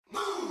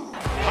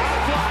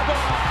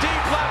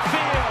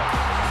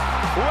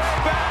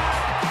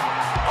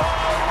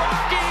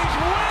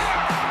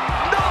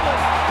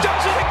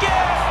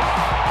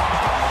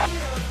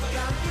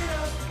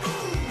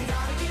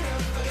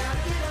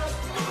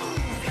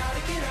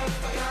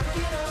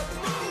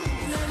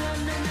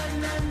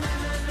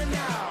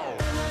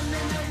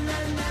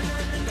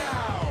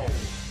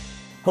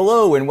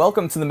Hello and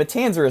welcome to the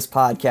Matanzarus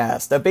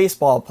Podcast, a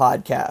baseball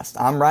podcast.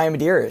 I'm Ryan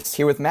Medeiros,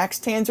 here with Max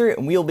Tanzer,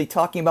 and we'll be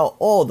talking about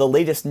all the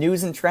latest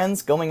news and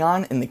trends going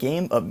on in the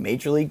game of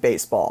Major League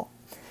Baseball.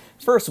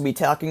 First, we'll be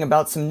talking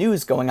about some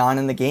news going on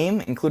in the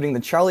game, including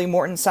the Charlie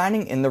Morton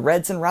signing and the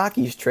Reds and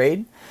Rockies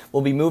trade.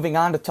 We'll be moving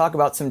on to talk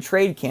about some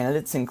trade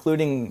candidates,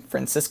 including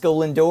Francisco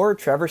Lindor,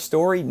 Trevor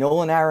Story,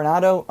 Nolan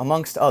Arenado,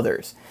 amongst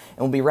others. And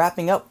we'll be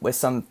wrapping up with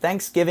some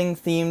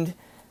Thanksgiving-themed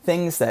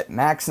things that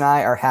Max and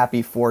I are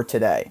happy for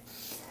today.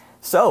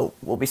 So,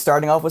 we'll be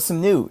starting off with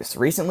some news.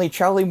 Recently,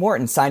 Charlie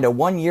Morton signed a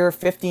one-year,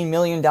 $15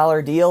 million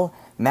deal.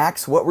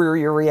 Max, what were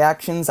your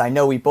reactions? I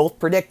know we both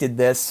predicted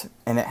this,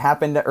 and it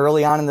happened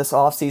early on in this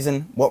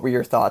offseason. What were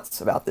your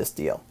thoughts about this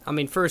deal? I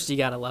mean, first, you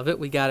got to love it.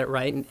 We got it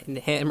right and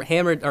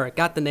hammered, or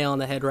got the nail on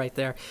the head right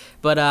there.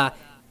 But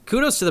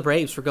kudos to the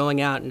Braves for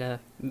going out and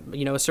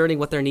asserting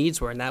what their needs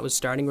were, and that was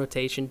starting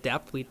rotation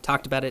depth. We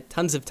talked about it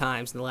tons of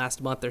times in the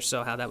last month or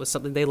so, how that was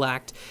something they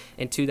lacked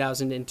in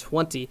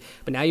 2020.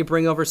 But now you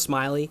bring over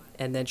Smiley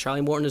and then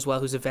Charlie Morton as well,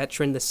 who's a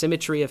veteran. The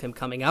symmetry of him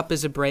coming up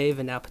as a Brave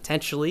and now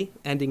potentially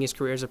ending his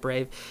career as a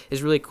Brave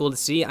is really cool to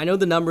see. I know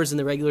the numbers in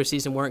the regular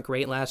season weren't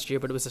great last year,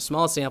 but it was a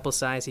small sample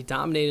size. He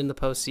dominated in the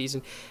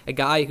postseason. A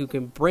guy who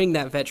can bring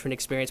that veteran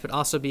experience, but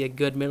also be a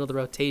good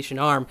middle-of-the-rotation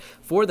arm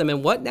for them.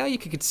 And what now you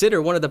could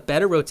consider one of the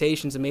better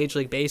rotations in Major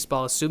League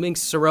Baseball, assuming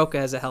Soroka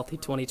has a healthy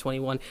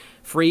 2021.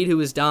 Fried, who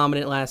was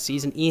dominant last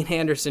season. Ian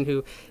Anderson,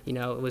 who,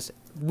 was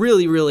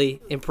really,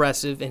 really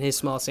impressive in his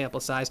small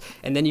sample size.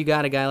 And then you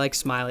got a guy like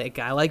Smiley, a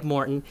guy like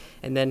Morton,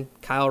 and then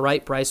Kyle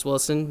Wright, Bryce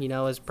Wilson,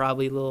 is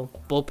probably little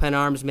bullpen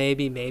arms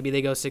maybe. Maybe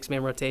they go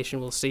six-man rotation.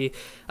 We'll see.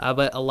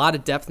 But a lot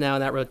of depth now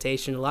in that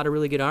rotation, a lot of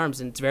really good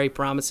arms, and it's very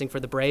promising for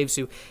the Braves,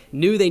 who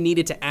knew they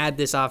needed to add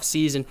this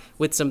offseason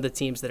with some of the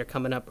teams that are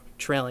coming up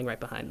trailing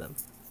right behind them.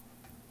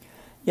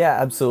 Yeah,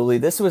 absolutely.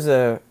 This was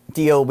a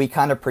deal we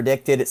kind of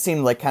predicted. It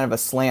seemed like kind of a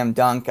slam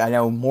dunk. I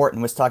know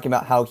Morton was talking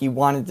about how he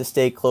wanted to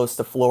stay close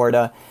to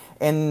Florida,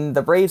 and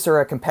the Braves are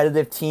a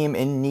competitive team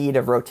in need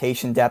of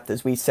rotation depth,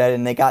 as we said,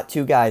 and they got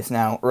two guys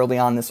now early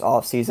on this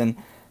offseason,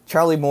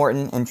 Charlie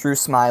Morton and Drew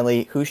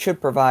Smiley, who should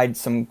provide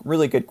some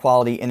really good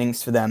quality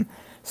innings for them.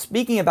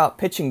 Speaking about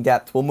pitching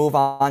depth, we'll move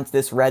on to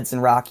this Reds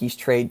and Rockies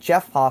trade.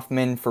 Jeff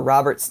Hoffman for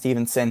Robert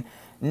Stevenson.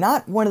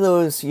 Not one of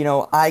those,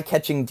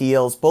 eye-catching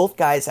deals. Both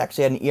guys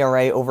actually had an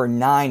ERA over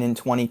 9 in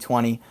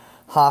 2020.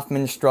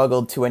 Hoffman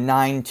struggled to a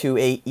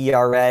 9.28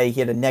 ERA. He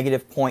had a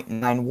negative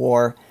 .9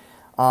 WAR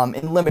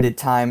in limited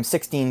time,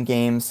 16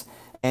 games.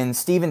 And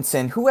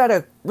Stevenson, who had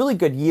a really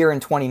good year in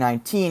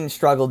 2019,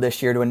 struggled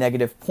this year to a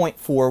negative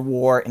 .4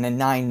 WAR and a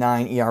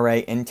 9.9 ERA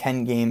in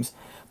 10 games.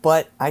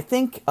 But I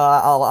think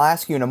I'll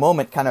ask you in a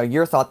moment kind of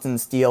your thoughts on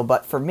this deal.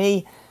 But for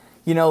me,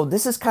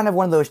 this is kind of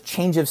one of those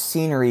change of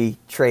scenery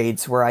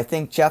trades where I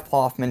think Jeff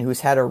Hoffman, who's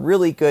had a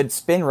really good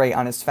spin rate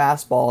on his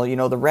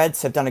fastball, the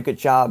Reds have done a good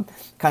job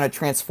kind of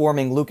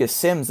transforming Lucas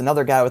Sims,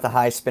 another guy with a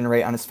high spin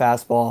rate on his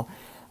fastball,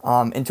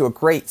 into a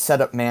great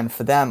setup man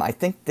for them. I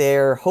think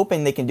they're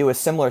hoping they can do a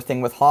similar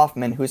thing with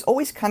Hoffman, who's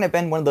always kind of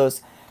been one of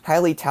those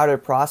highly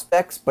touted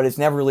prospects, but has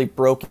never really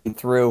broken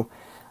through.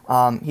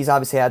 He's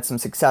obviously had some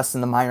success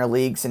in the minor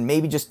leagues, and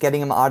maybe just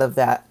getting him out of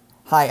that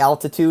high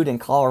altitude in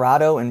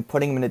Colorado and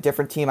putting him in a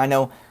different team. I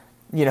know,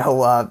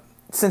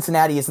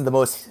 Cincinnati isn't the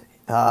most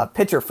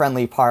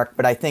pitcher-friendly park,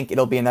 but I think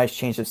it'll be a nice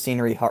change of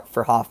scenery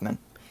for Hoffman.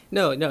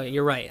 No,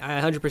 you're right. I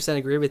 100%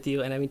 agree with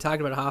you. And I mean,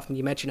 talking about Hoffman,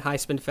 you mentioned high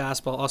spin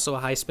fastball, also a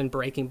high spin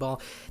breaking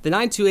ball. The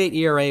 9.28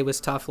 ERA was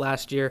tough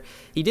last year.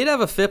 He did have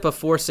a FIP of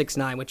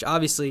 4.69, which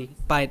obviously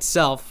by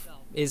itself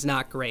is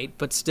not great,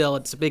 but still,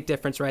 it's a big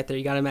difference right there.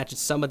 You got to imagine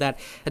some of that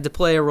had to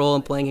play a role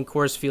in playing in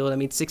Coors Field. I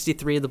mean,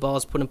 63 of the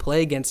balls put in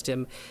play against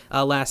him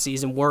last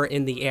season were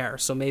in the air,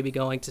 so maybe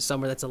going to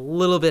somewhere that's a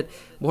little bit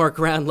more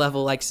ground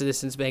level like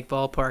Citizens Bank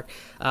Ballpark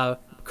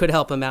could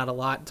help him out a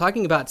lot.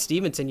 Talking about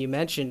Stevenson, you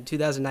mentioned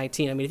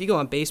 2019. I mean, if you go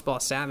on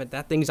Baseball Savant,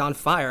 that thing's on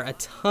fire. A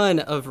ton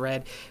of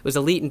red. It was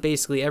elite in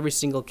basically every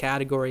single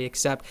category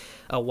except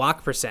a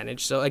walk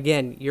percentage. So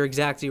again, you're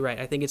exactly right.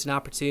 I think it's an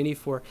opportunity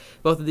for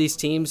both of these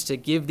teams to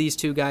give these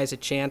two guys a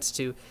chance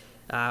to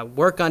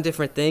work on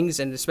different things,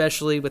 and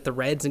especially with the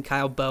Reds and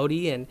Kyle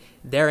Bodie and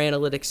their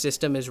analytics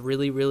system is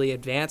really, really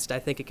advanced. I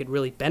think it could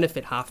really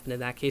benefit Hoffman in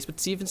that case. But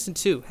Stevenson,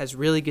 too, has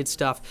really good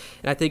stuff.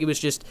 And I think it was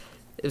just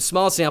a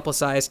small sample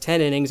size, 10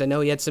 innings. I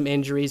know he had some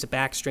injuries, a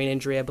back strain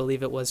injury, I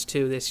believe it was,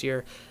 too, this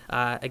year.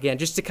 Again,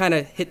 just to kind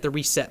of hit the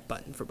reset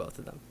button for both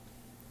of them.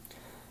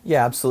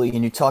 Yeah, absolutely.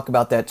 And you talk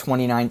about that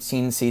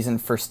 2019 season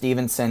for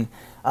Stevenson.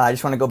 I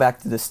just want to go back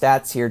to the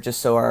stats here just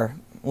so our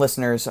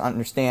listeners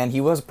understand. He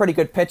was a pretty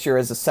good pitcher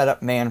as a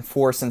setup man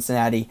for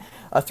Cincinnati.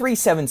 A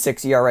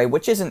 3.76 ERA,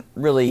 which isn't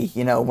really,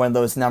 one of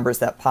those numbers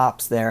that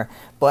pops there.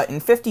 But in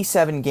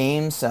 57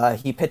 games,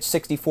 he pitched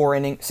 64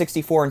 and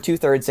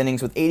 2/3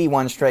 innings with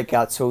 81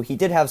 strikeouts, so he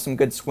did have some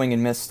good swing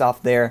and miss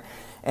stuff there.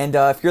 And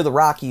if you're the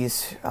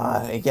Rockies,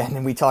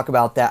 again, we talk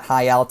about that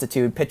high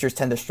altitude, pitchers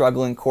tend to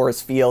struggle in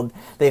Coors Field.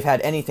 They've had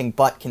anything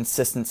but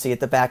consistency at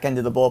the back end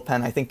of the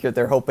bullpen. I think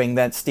they're hoping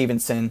that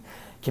Stevenson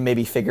can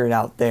maybe figure it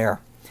out there.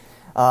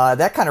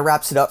 That kind of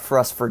wraps it up for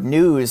us for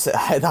news.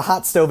 The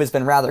hot stove has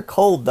been rather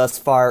cold thus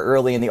far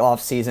early in the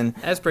off season,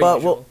 That's pretty but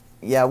usual.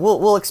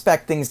 we'll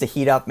expect things to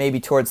heat up maybe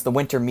towards the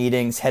winter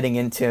meetings heading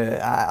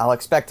into. I'll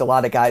expect a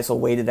lot of guys will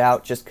wait it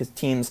out just because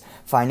teams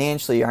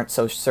financially aren't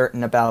so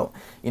certain about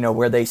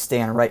where they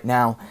stand right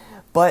now.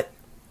 But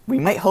we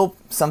might hope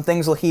some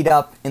things will heat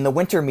up in the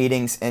winter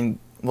meetings and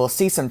we'll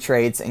see some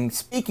trades. And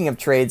speaking of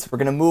trades, we're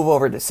going to move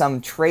over to some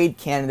trade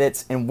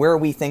candidates and where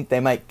we think they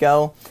might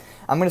go.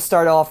 I'm going to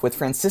start off with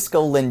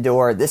Francisco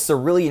Lindor. This is a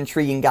really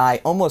intriguing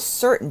guy, almost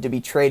certain to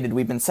be traded.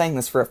 We've been saying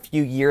this for a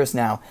few years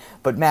now.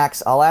 But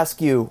Max, I'll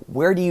ask you,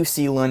 where do you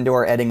see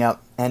Lindor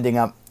ending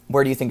up?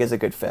 Where do you think is a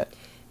good fit?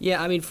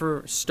 Yeah, I mean,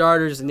 for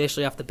starters,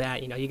 initially off the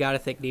bat, you got to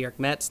think New York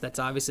Mets. That's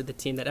obviously the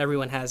team that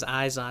everyone has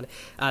eyes on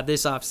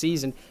this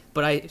offseason.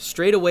 But I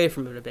strayed away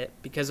from it a bit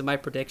because of my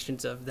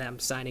predictions of them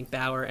signing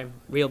Bauer and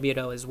Real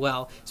Muto as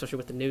well, especially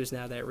with the news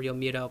now that Real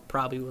Muto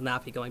probably will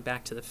not be going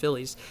back to the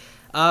Phillies.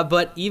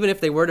 But even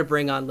if they were to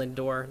bring on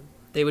Lindor,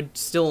 they would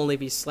still only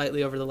be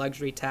slightly over the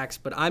luxury tax.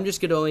 But I'm just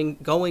going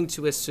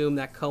to assume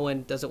that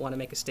Cohen doesn't want to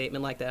make a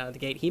statement like that out of the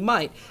gate. He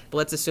might, but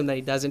let's assume that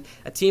he doesn't.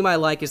 A team I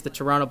like is the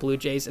Toronto Blue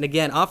Jays. And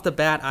again, off the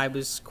bat, I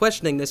was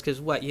questioning this because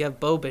you have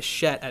Bo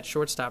Bichette at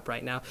shortstop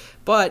right now.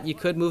 But you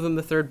could move him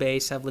to third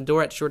base, have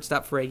Lindor at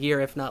shortstop for a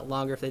year, if not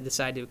longer, if they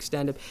decide to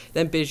extend him.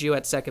 Then Biggio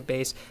at second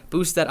base,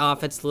 boost that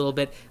offense a little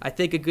bit. I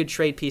think a good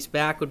trade piece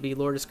back would be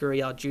Lourdes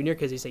Gurriel Jr.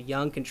 because he's a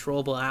young,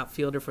 controllable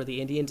outfielder for the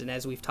Indians. And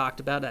as we've talked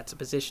about, that's a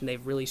position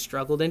they've really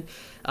struggled in.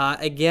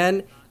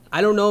 Again,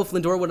 I don't know if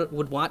Lindor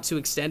would want to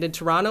extend in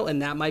Toronto,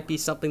 and that might be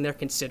something they're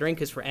considering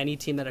because for any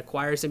team that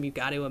acquires him, you've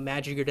got to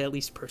imagine you're going to at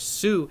least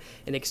pursue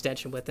an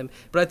extension with him.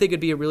 But I think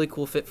it'd be a really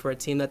cool fit for a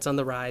team that's on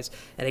the rise.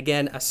 And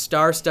again, a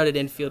star-studded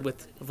infield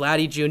with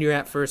Vladdy Jr.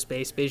 at first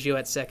base, Biggio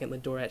at second,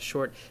 Lindor at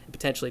short, and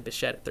potentially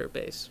Bichette at third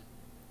base.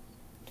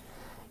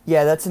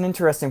 Yeah, that's an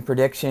interesting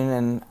prediction,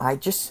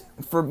 and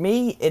for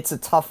me, it's a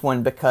tough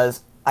one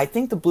because I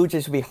think the Blue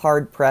Jays would be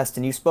hard-pressed,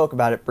 and you spoke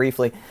about it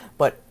briefly,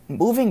 but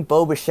moving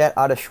Bo Bichette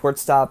out of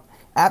shortstop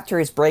after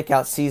his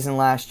breakout season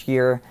last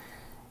year,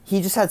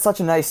 he just had such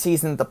a nice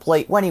season at the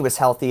plate when he was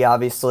healthy,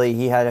 obviously.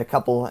 He had a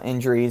couple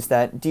injuries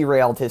that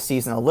derailed his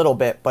season a little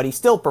bit, but he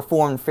still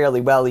performed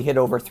fairly well. He hit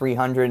over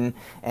 300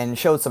 and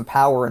showed some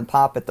power and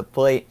pop at the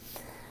plate.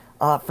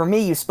 For me,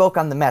 you spoke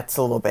on the Mets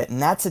a little bit,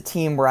 and that's a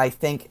team where I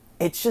think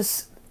it's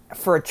just,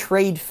 for a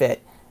trade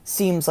fit,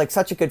 seems like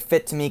such a good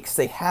fit to me because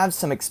they have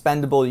some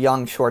expendable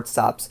young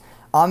shortstops.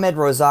 Ahmed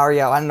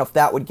Rosario, I don't know if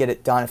that would get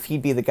it done, if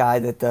he'd be the guy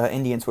that the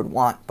Indians would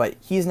want, but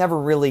he's never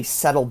really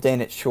settled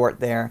in at short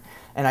there,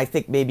 and I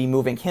think maybe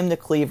moving him to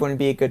Cleveland would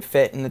be a good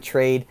fit in the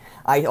trade.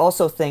 I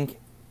also think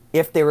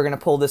if they were going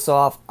to pull this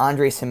off,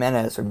 Andres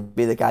Jimenez would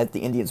be the guy that the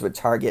Indians would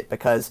target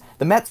because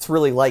the Mets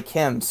really like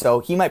him,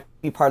 so he might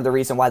be part of the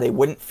reason why they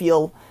wouldn't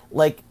feel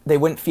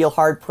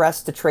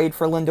hard-pressed to trade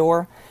for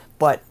Lindor,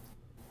 but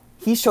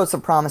he showed some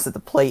promise at the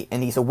plate,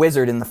 and he's a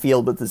wizard in the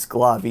field with his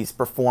glove. He's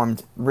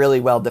performed really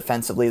well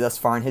defensively thus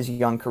far in his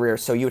young career,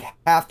 so you'd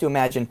have to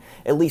imagine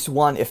at least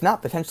one, if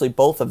not potentially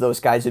both of those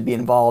guys would be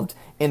involved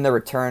in the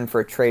return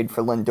for a trade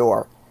for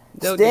Lindor.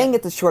 Staying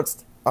at the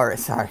shorts... All right,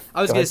 sorry.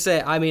 I was going to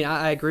say, I mean,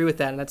 I agree with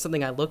that, and that's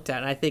something I looked at,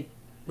 and I think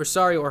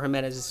Rosario or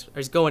Jimenez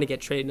is going to get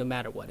traded no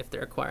matter what if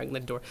they're acquiring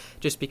Lindor,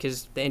 just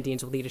because the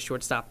Indians will need a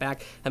shortstop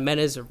back.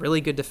 Jimenez is a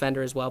really good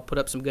defender as well, put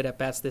up some good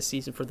at-bats this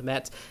season for the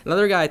Mets.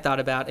 Another guy I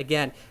thought about,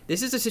 again,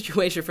 this is a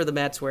situation for the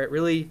Mets where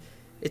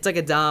it's like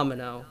a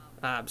domino.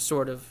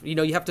 Sort of,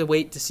 you have to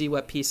wait to see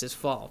what pieces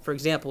fall. For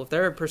example, if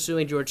they're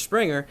pursuing George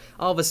Springer,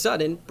 all of a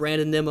sudden,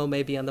 Brandon Nimmo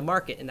may be on the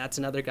market, and that's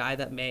another guy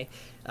that may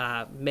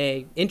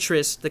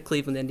interest the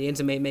Cleveland Indians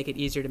and may make it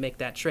easier to make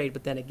that trade.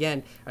 But then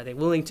again, are they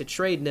willing to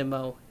trade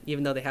Nimmo,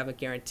 even though they haven't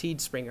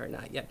guaranteed Springer or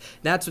not yet?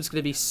 That's what's going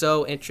to be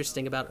so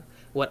interesting about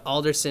what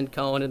Alderson,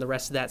 Cohen, and the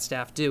rest of that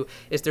staff do,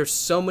 is there's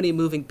so many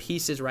moving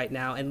pieces right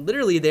now, and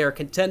literally they are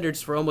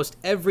contenders for almost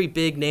every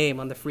big name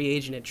on the free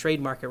agent and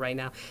trade market right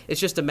now. It's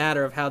just a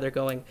matter of how they're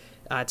going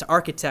to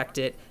architect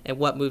it and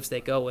what moves they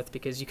go with,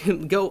 because you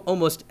can go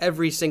almost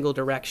every single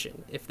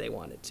direction if they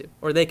wanted to,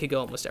 or they could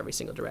go almost every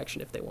single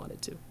direction if they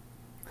wanted to.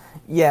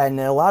 Yeah, and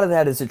a lot of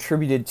that is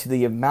attributed to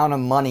the amount of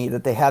money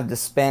that they have to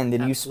spend,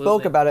 and Absolutely. You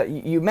spoke about it,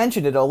 you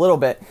mentioned it a little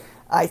bit.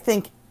 I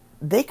think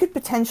they could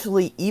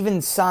potentially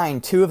even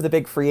sign two of the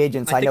big free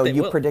agents. I know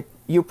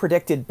you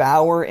predicted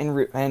Bauer and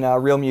Real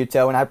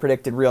Muto, and I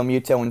predicted Real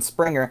Muto and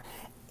Springer.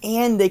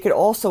 And they could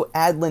also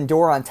add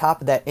Lindor on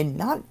top of that and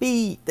they'd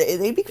be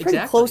pretty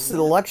close to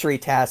the luxury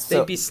tax.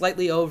 They'd be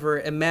slightly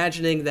over,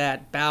 imagining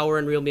that Bauer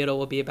and Real Muto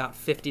will be about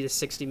 $50 to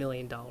 $60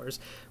 million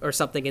or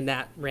something in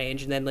that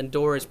range. And then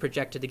Lindor is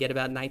projected to get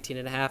about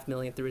 $19.5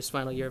 million through his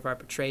final year of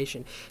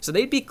arbitration. So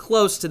they'd be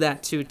close to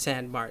that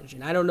 210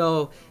 margin. I don't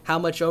know how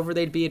much over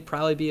they'd be. It'd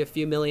probably be a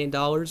few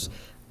 $1,000,000.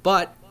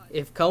 But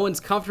if Cohen's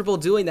comfortable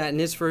doing that in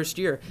his first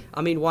year, I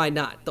mean, why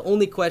not? The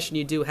only question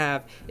you do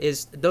have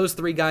is those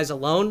three guys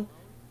alone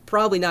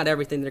probably not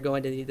everything they're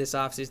going to need this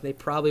offseason. They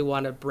probably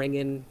want to bring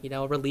in,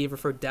 a reliever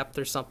for depth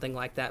or something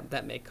like that.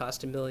 That may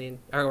cost $1 million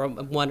or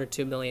 $1 or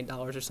 $2 million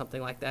or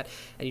something like that.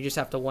 And you just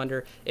have to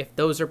wonder if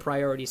those are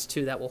priorities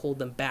too that will hold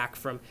them back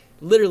from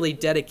literally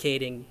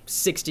dedicating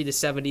 $60 to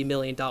 $70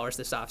 million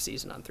this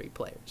offseason on 3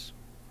 players.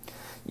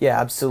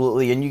 Yeah,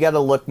 absolutely. And you got to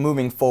look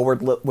moving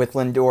forward with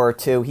Lindor,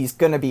 too. He's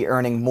going to be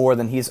earning more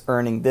than he's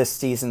earning this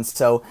season.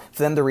 So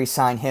for them to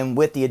re-sign him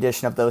with the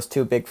addition of those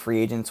 2 big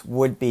free agents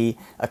would be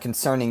a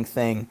concerning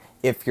thing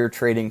if you're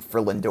trading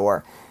for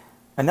Lindor.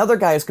 Another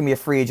guy who's going to be a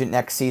free agent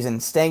next season,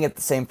 staying at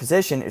the same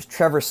position, is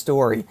Trevor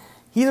Story.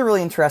 He's a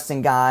really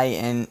interesting guy,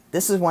 and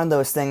this is one of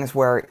those things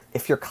where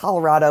if you're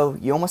Colorado,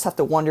 you almost have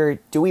to wonder,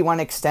 do we want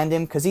to extend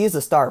him? Because he is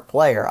a star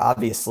player,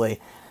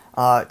 obviously.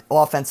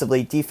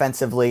 Offensively,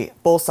 defensively,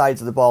 both sides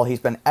of the ball.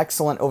 He's been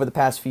excellent over the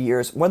past few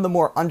years. One of the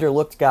more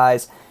underlooked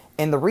guys.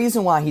 And the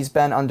reason why he's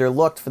been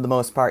underlooked for the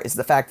most part is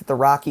the fact that the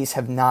Rockies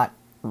have not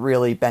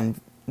really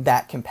been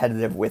that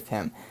competitive with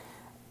him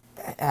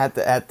at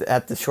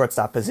the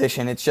shortstop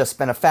position. It's just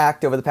been a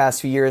fact over the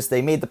past few years.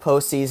 They made the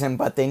postseason,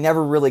 but they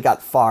never really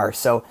got far.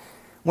 So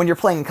when you're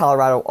playing in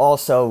Colorado,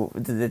 also,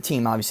 the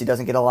team obviously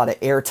doesn't get a lot of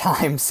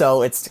airtime,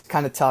 so it's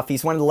kind of tough.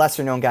 He's one of the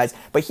lesser-known guys,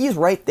 but he's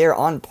right there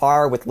on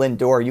par with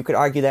Lindor. You could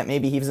argue that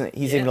maybe he's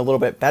even a little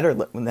bit better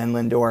than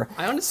Lindor.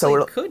 I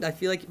honestly could. I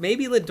feel like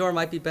maybe Lindor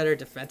might be better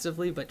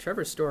defensively, but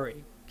Trevor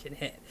Story can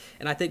hit.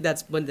 And I think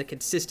that's been the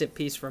consistent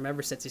piece for him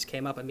ever since he's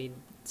came up. I mean,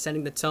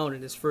 setting the tone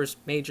in his first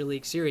Major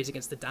League Series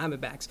against the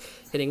Diamondbacks,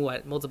 hitting,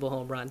 multiple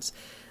home runs.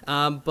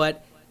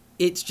 But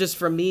it's just,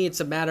 for me, it's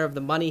a matter of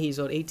the money. He's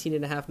owed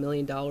 $18.5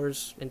 million in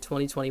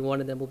 2021,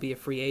 and then will be a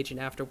free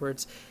agent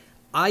afterwards.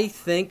 I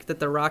think that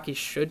the Rockies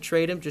should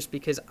trade him just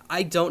because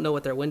I don't know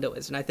what their window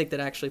is, and I think that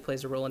actually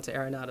plays a role into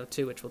Arenado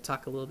too, which we'll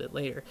talk a little bit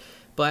later.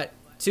 But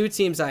 2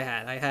 teams I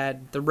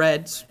had the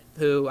Reds,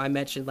 who I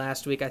mentioned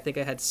last week. I think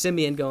I had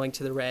Semien going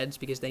to the Reds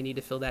because they need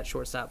to fill that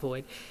shortstop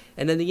void.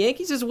 And then the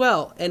Yankees as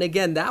well. And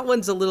again, that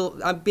one's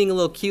I'm being a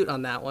little cute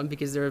on that one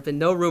because there have been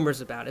no rumors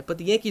about it. But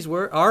the Yankees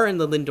are in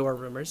the Lindor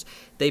rumors.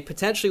 They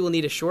potentially will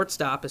need a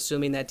shortstop,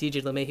 assuming that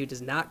DJ LeMahieu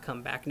does not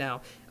come back.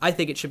 Now, I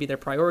think it should be their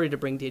priority to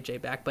bring DJ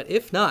back. But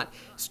if not,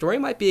 Story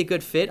might be a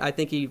good fit. I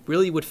think he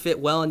really would fit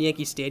well in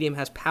Yankee Stadium,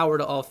 has power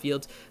to all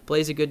fields,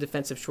 plays a good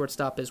defensive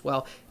shortstop as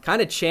well.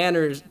 Kind of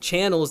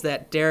channels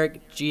that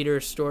Derek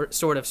Jeter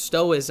sort of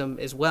stoicism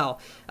as well.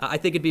 I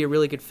think it'd be a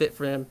really good fit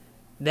for them,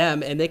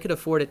 and they could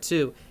afford it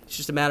too. It's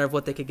just a matter of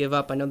what they could give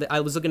up. I know that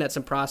I was looking at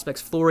some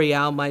prospects.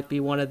 Florial might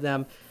be one of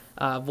them.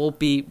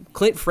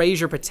 Clint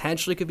Frazier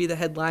potentially could be the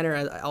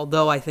headliner,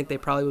 although I think they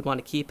probably would want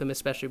to keep him,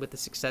 especially with the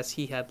success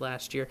he had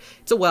last year.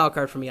 It's a wild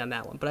card for me on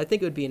that one, but I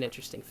think it would be an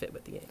interesting fit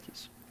with the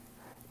Yankees.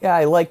 Yeah,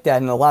 I like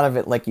that, and a lot of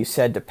it, like you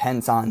said,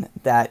 depends on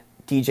that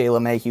DJ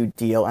LeMahieu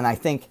deal, and I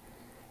think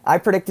I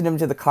predicted him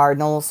to the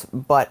Cardinals,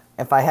 but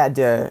if I had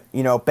to,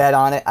 bet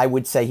on it, I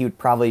would say he would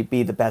probably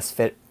be the best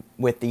fit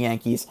with the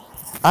Yankees.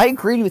 I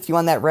agreed with you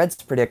on that Reds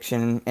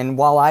prediction, and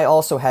while I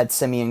also had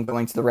Semien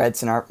going to the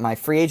Reds in my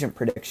free agent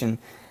prediction,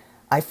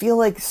 I feel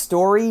like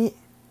Story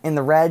and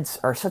the Reds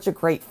are such a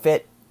great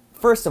fit.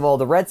 First of all,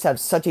 the Reds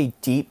have such a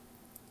deep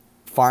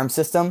farm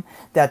system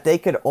that they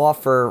could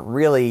offer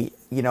really,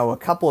 a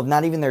couple of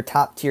not even their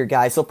top tier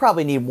guys. They'll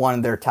probably need one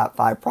of their top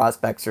 5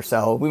 prospects or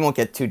so. We won't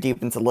get too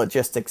deep into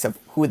logistics of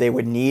who they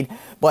would need,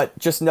 but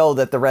just know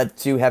that the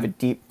Reds do have a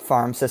deep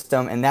farm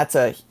system, and that's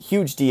a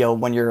huge deal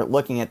when you're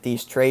looking at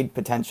these trade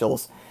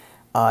potentials.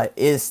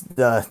 Is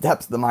the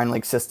depth of the minor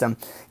league system.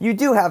 You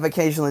do have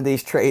occasionally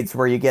these trades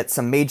where you get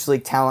some major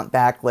league talent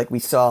back, like we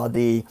saw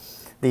the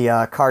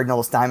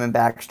Cardinals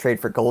Diamondbacks trade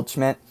for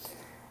Goldschmidt.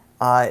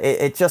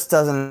 It just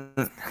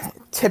doesn't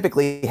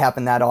typically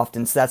happen that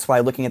often, so that's why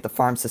looking at the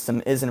farm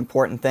system is an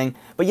important thing.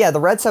 But yeah, the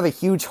Reds have a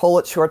huge hole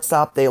at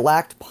shortstop. They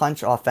lacked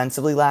punch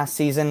offensively last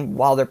season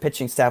while their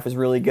pitching staff was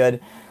really good.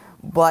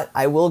 But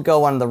I will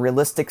go on the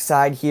realistic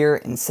side here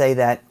and say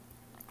that,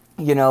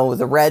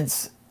 the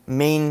Reds'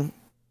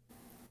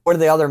 one of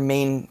the other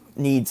main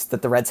needs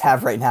that the Reds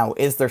have right now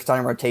is their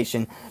starting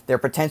rotation. They're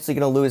potentially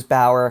going to lose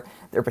Bauer.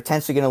 They're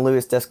potentially going to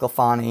lose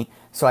DeSclafani.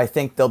 So I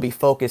think they'll be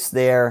focused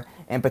there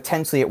and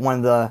potentially at one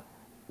of the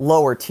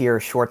lower tier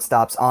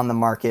shortstops on the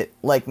market,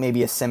 like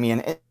maybe a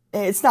Semien.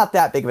 It's not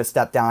that big of a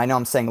step down. I know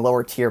I'm saying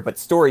lower tier, but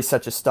Story's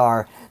such a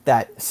star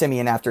that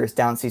Semien, after his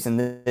down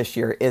season this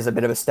year, is a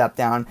bit of a step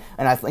down.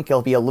 And I think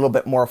it'll be a little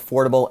bit more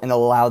affordable and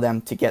allow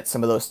them to get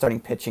some of those starting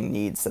pitching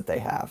needs that they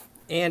have.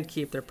 And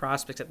keep their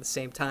prospects at the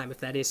same time if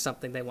that is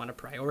something they want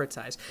to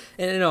prioritize.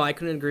 And no, I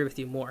couldn't agree with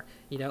you more.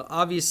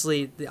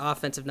 Obviously the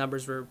offensive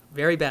numbers were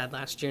very bad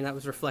last year, and that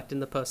was reflected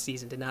in the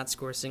postseason. Did not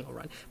score a single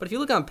run. But if you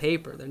look on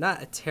paper, they're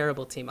not a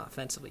terrible team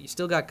offensively. You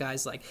still got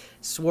guys like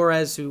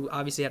Suarez, who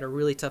obviously had a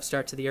really tough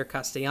start to the year,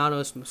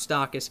 Castellanos,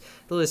 Moustakas,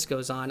 the list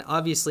goes on.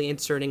 Obviously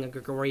inserting a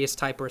Gregorius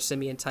type or a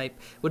Semien type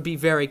would be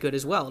very good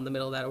as well in the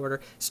middle of that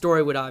order.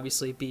 Story would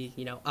obviously be,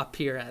 up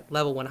here at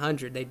level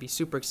 100. They'd be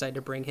super excited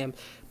to bring him.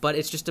 But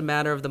it's just a matter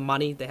matter of the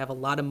money. They have a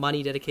lot of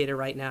money dedicated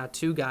right now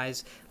to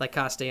guys like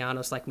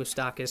Castellanos, like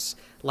Moustakas,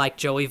 like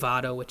Joey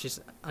Votto, which is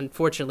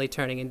unfortunately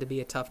turning into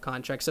be a tough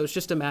contract. So it's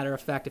just a matter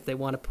of fact if they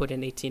want to put in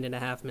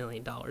 $18.5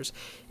 million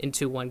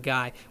into one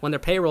guy when their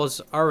payroll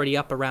is already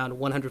up around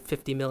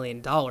 $150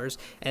 million.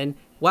 And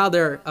while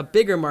they're a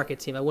bigger market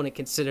team, I wouldn't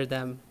consider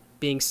them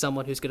being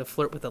someone who's going to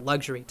flirt with a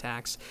luxury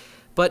tax.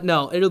 But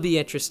no, it'll be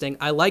interesting.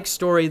 I like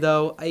Story,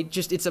 though.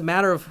 It's a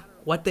matter of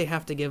what they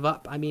have to give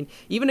up. I mean,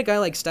 even a guy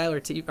like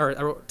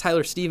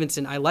Tyler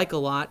Stevenson, I like a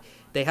lot.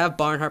 They have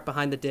Barnhart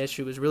behind the dish,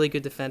 who was really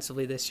good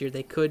defensively this year.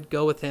 They could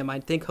go with him. I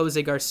think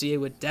Jose Garcia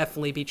would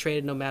definitely be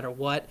traded no matter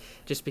what,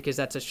 just because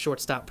that's a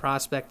shortstop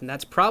prospect, and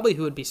that's probably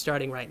who would be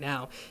starting right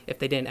now if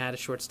they didn't add a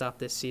shortstop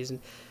this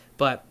season.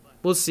 But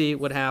we'll see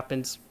what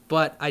happens.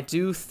 But I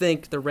do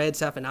think the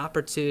Reds have an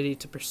opportunity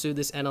to pursue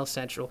this NL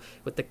Central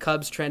with the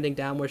Cubs trending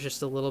downwards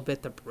just a little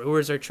bit. The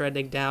Brewers are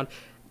trending down.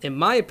 In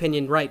my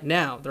opinion, right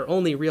now, their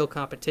only real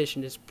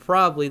competition is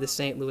probably the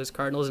St. Louis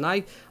Cardinals. And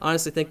I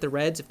honestly think the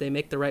Reds, if they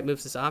make the right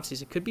moves this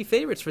offseason, could be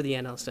favorites for the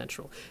NL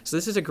Central. So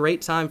this is a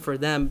great time for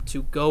them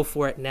to go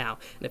for it now.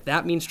 And if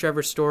that means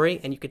Trevor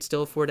Story and you could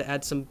still afford to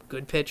add some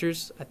good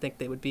pitchers, I think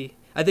it would be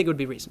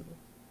reasonable.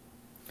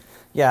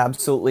 Yeah,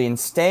 absolutely. And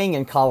staying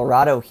in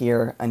Colorado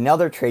here,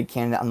 another trade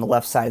candidate on the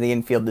left side of the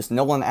infield is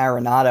Nolan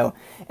Arenado.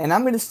 And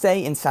I'm going to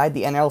stay inside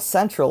the NL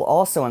Central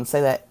also and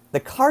say that the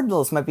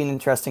Cardinals might be an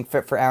interesting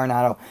fit for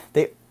Arenado.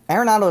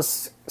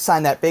 Arenado's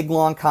signed that big,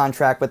 long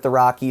contract with the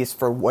Rockies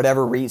for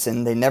whatever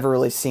reason. They never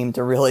really seem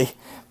to really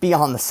be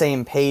on the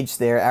same page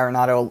there.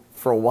 Arenado,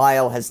 for a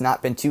while, has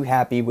not been too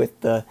happy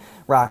with the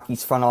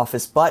Rockies front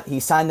office, but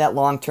he signed that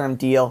long-term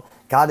deal,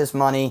 got his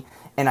money,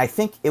 and I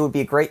think it would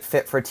be a great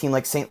fit for a team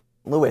like St.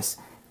 Louis,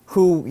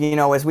 who,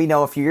 as we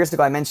know a few years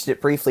ago, I mentioned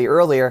it briefly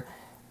earlier,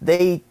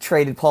 they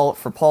traded Paul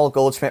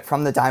Goldschmidt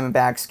from the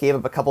Diamondbacks, gave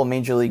up a couple of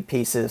major league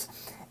pieces,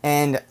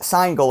 and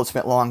signed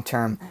Goldschmidt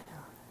long-term.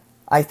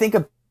 I think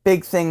a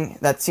big thing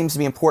that seems to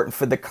be important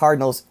for the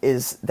Cardinals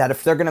is that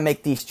if they're going to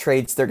make these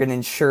trades, they're going to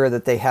ensure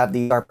that they have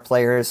these star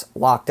players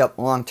locked up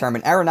long-term,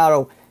 and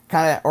Arenado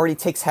kind of already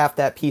takes half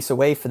that piece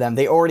away for them.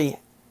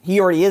 He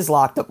already is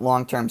locked up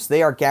long-term, so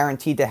they are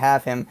guaranteed to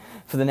have him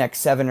for the next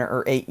 7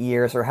 or 8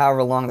 years or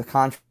however long the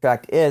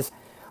contract is.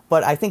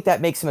 But I think that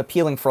makes him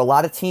appealing for a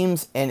lot of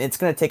teams, and it's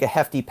going to take a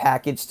hefty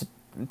package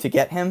to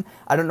get him.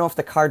 I don't know if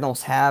the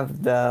Cardinals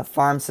have the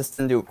farm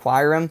system to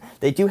acquire him.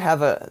 They do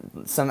have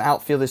some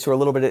outfielders who are a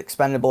little bit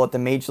expendable at the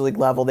major league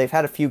level. They've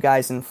had a few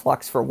guys in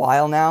flux for a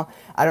while now.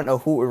 I don't know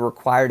who it would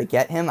require to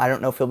get him. I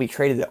don't know if he'll be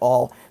traded at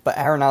all. But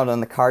Arenado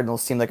and the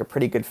Cardinals seem like a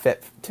pretty good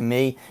fit to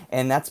me,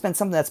 and that's been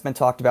something that's been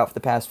talked about for the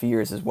past few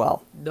years as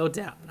well. No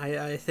doubt.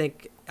 I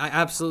think I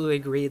absolutely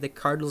agree. The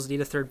Cardinals need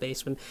a third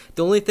baseman.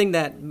 The only thing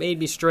that made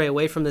me stray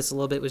away from this a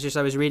little bit was just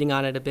I was reading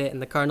on it a bit, and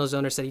the Cardinals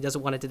owner said he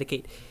doesn't want to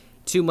dedicate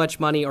too much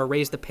money or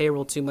raise the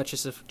payroll too much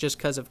just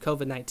because of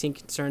COVID-19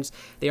 concerns.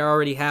 They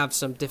already have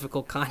some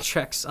difficult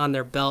contracts on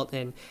their belt,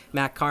 and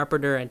Matt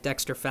Carpenter and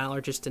Dexter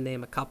Fowler, just to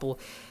name a couple.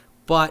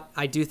 But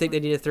I do think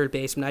they need a third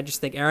baseman. I just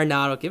think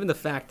Arenado, given the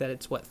fact that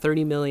it's,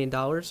 $30 million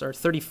or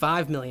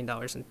 $35 million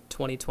in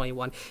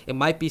 2021, it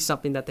might be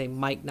something that they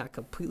might not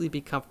completely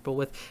be comfortable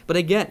with. But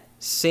again,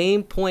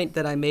 same point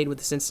that I made with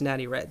the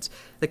Cincinnati Reds.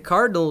 The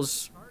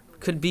Cardinals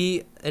could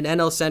be an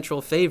NL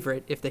Central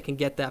favorite if they can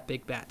get that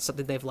big bat,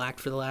 something they've lacked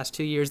for the last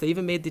 2 years. They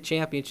even made the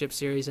championship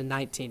series in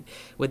 19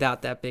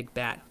 without that big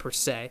bat, per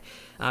se.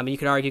 You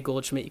can argue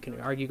Goldschmidt, you can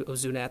argue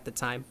Ozuna at the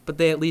time, but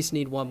they at least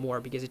need one more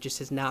because it just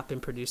has not been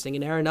producing,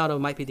 and Arenado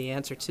might be the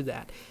answer to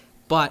that.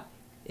 But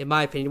in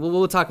my opinion,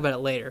 we'll talk about it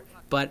later,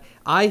 but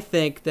I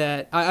think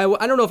that, I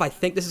don't know if I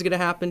think this is going to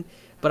happen,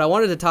 but I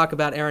wanted to talk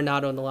about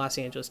Arenado and the Los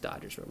Angeles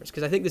Dodgers rumors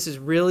because I think this is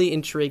really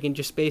intriguing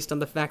just based on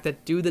the fact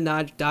that do the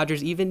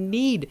Dodgers even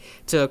need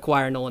to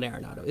acquire Nolan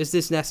Arenado? Is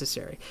this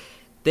necessary?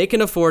 They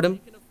can afford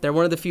him. They're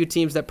one of the few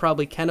teams that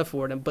probably can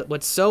afford him. But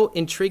what's so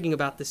intriguing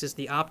about this is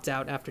the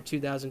opt-out after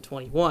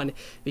 2021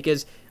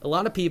 because a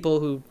lot of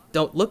people who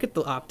don't look at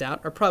the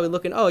opt-out are probably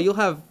looking, oh, you'll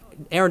have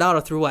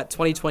Arenado through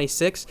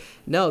 2026?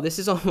 No, this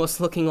is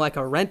almost looking like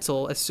a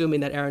rental,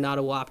 assuming that Arenado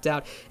will opt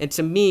out. And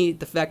to me,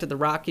 the fact that the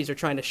Rockies are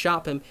trying to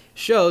shop him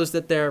shows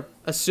that they're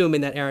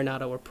assuming that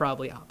Arenado will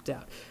probably opt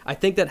out. I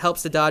think that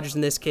helps the Dodgers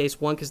in this case,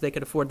 one, because they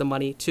could afford the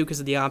money, two, because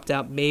of the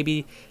opt-out.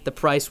 Maybe the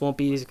price won't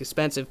be as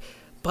expensive.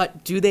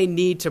 But do they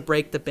need to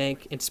break the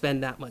bank and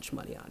spend that much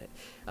money on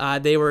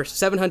it? They were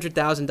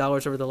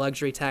 $700,000 over the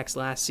luxury tax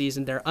last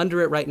season. They're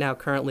under it right now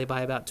currently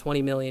by about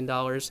 $20 million.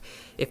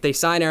 If they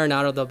sign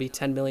Arenado, they'll be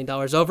 $10 million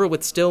over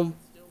with still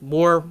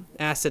more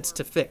assets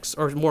to fix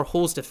or more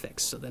holes to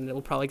fix. So then it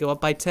will probably go up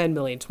by 10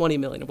 million, 20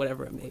 million,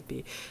 whatever it may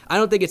be. I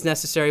don't think it's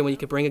necessary when you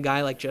could bring a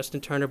guy like Justin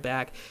Turner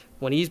back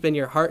when he's been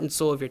your heart and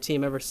soul of your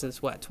team ever since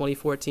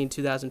 2014,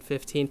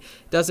 2015.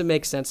 Doesn't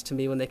make sense to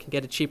me when they can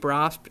get a cheaper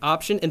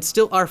option and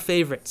still are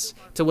favorites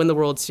to win the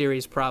World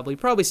Series probably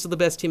still the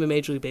best team in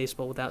Major League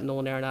Baseball without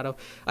Nolan Arenado.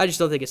 I just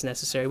don't think it's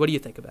necessary. What do you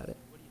think about it?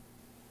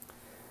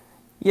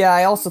 Yeah,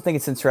 I also think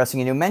it's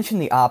interesting. You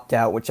mentioned the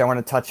opt-out, which I want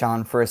to touch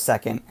on for a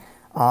second.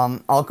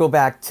 I'll go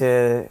back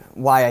to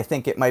why I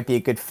think it might be a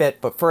good fit,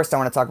 but first I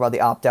want to talk about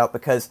the opt out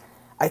because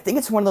I think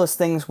it's one of those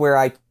things where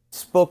I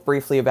spoke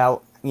briefly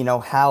about,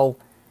 how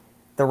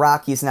the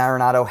Rockies and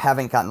Arenado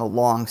haven't gotten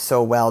along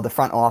so well, the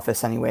front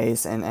office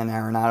anyways, and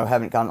Arenado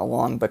haven't gotten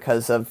along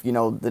because of,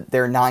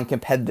 their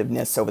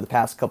non-competitiveness over the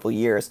past couple of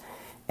years.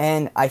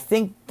 And I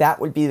think that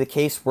would be the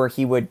case where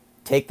he would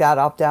take that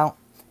opt-out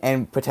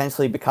and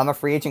potentially become a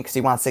free agent because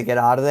he wants to get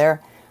out of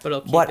there. But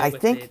he'll keep But it I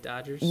with think, the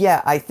Dodgers.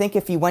 yeah, I think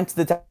if he went to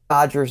the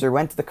Dodgers or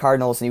went to the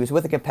Cardinals and he was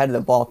with a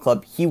competitive ball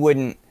club, he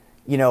wouldn't,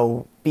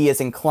 be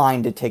as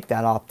inclined to take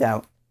that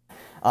opt-out.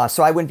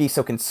 So I wouldn't be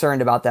so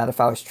concerned about that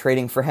if I was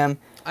trading for him.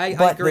 I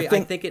agree.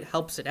 I think it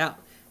helps it out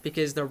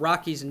because the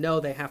Rockies know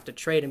they have to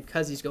trade him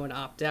because he's going to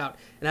opt out.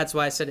 And that's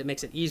why I said it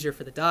makes it easier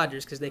for the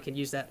Dodgers because they can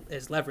use that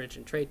as leverage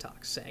in trade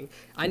talks, saying,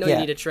 I know you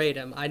need to trade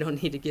him. I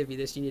don't need to give you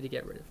this. You need to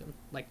get rid of him.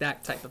 Like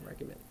that type of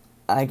argument.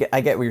 I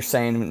get what you're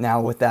saying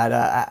now with that.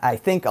 I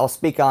think I'll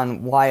speak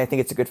on why I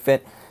think it's a good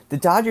fit. The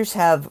Dodgers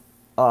have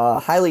a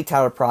highly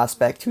touted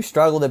prospect who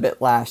struggled a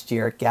bit last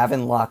year,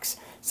 Gavin Lux,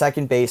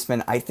 second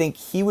baseman. I think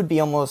he would be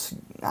almost,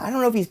 I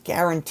don't know if he's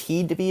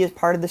guaranteed to be as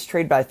part of this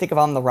trade, but I think if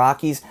I'm the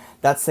Rockies,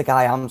 that's the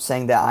guy I'm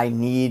saying that I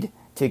need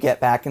to get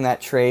back in that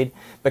trade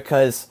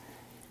because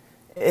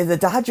the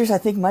Dodgers, I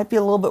think, might be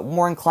a little bit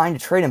more inclined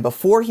to trade him.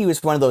 Before, he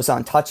was one of those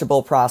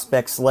untouchable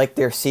prospects like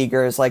their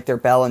Seagers, like their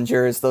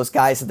Bellingers, those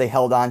guys that they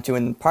held on to.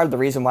 And part of the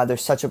reason why they're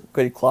such a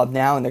good club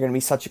now, and they're going to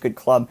be such a good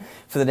club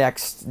for the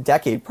next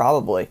decade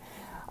probably,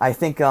 I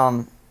think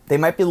they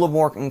might be a little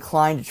more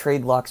inclined to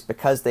trade Lux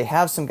because they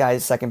have some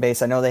guys at second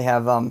base. I know they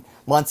have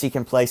Muncy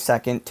can play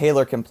second,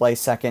 Taylor can play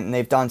second, and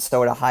they've done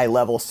so at a high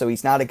level, so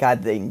he's not a guy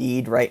that they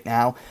need right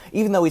now,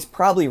 even though he's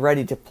probably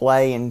ready to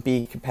play and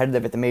be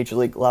competitive at the major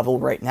league level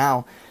right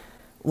now.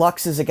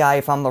 Lux is a guy,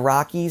 if I'm the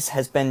Rockies,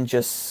 has been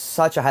just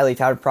such a highly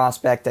touted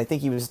prospect. I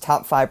think he was a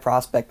top 5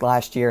 prospect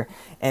last year,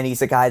 and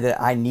he's a guy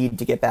that I need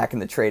to get back in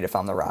the trade if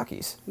I'm the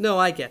Rockies. No,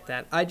 I get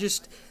that.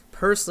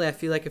 Personally, I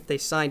feel like if they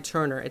sign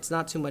Turner, it's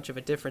not too much of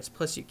a difference.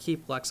 Plus, you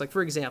keep Lux. Like,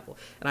 for example,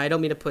 and I don't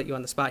mean to put you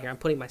on the spot here. I'm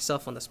putting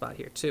myself on the spot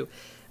here, too.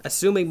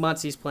 Assuming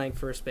Muncy's playing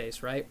first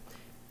base, right?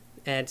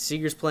 And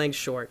Seager's playing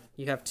short.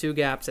 You have 2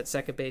 gaps at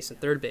second base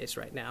and third base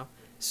right now.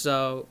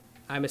 So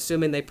I'm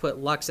assuming they put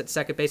Lux at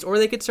second base, or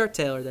they could start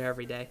Taylor there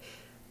every day.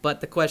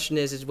 But the question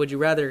is would you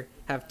rather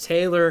have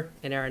Taylor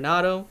and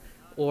Arenado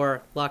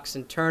or Lux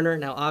and Turner?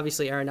 Now,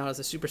 obviously, Arenado's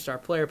a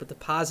superstar player, but the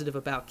positive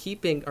about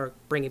keeping or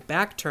bringing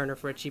back Turner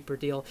for a cheaper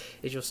deal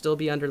is you'll still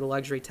be under the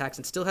luxury tax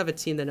and still have a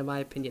team that, in my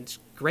opinion, is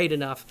great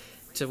enough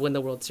to win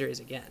the World Series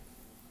again.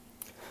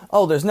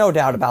 Oh, there's no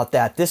doubt about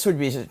that. This would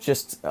be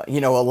just, a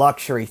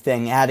luxury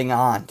thing adding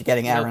on to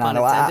getting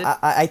Arenado.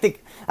 I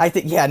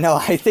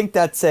think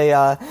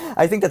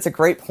that's a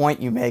great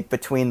point you make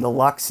between the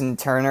Lux and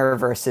Turner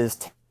versus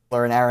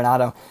Taylor and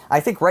Arenado. I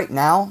think right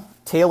now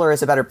Taylor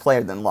is a better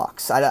player than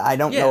Lux. I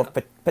don't know if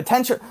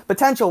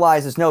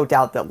potential-wise, there's no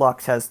doubt that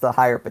Lux has the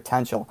higher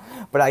potential.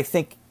 But I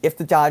think if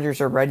the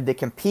Dodgers are ready to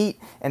compete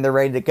and they're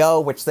ready to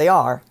go, which they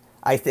are,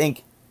 I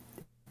think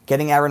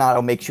getting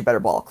Arenado makes you a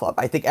better ball club.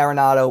 I think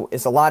Arenado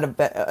is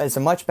a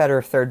much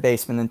better third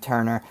baseman than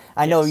Turner.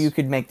 I know you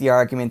could make the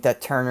argument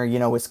that Turner,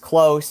 is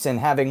close, and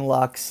having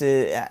Lux.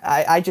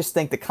 I just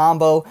think the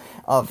combo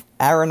of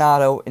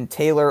Arenado and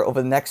Taylor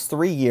over the next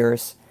 3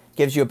 years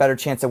gives you a better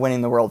chance of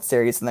winning the World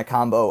Series than the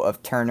combo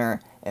of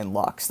Turner and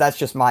Lux. That's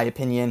just my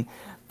opinion.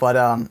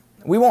 But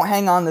we won't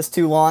hang on this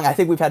too long. I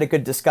think we've had a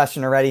good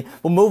discussion already.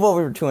 We'll move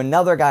over to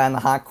another guy on the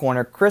hot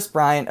corner, Kris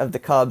Bryant of the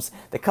Cubs.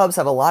 The Cubs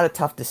have a lot of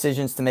tough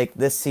decisions to make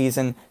this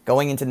season,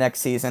 going into next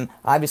season.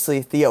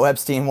 Obviously, Theo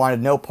Epstein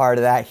wanted no part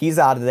of that. He's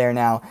out of there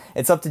now.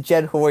 It's up to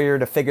Jed Hoyer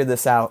to figure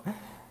this out.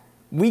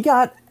 We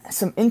got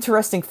some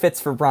interesting fits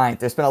for Bryant.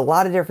 There's been a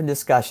lot of different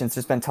discussions.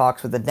 There's been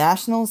talks with the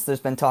Nationals. There's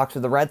been talks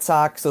with the Red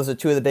Sox. Those are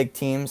 2 of the big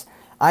teams.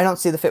 I don't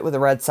see the fit with the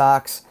Red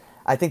Sox.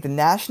 I think the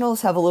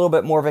Nationals have a little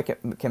bit more of a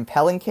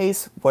compelling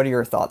case. What are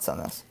your thoughts on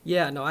this?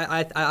 Yeah, no,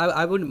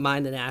 I wouldn't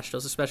mind the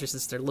Nationals, especially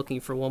since they're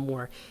looking for one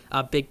more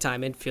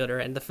big-time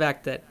infielder. And the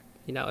fact that,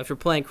 if you're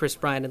playing Kris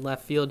Bryant in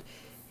left field,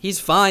 he's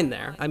fine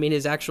there. I mean,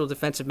 his actual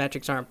defensive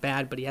metrics aren't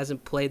bad, but he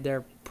hasn't played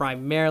there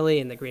primarily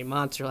in the Green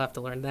Monster. He'll have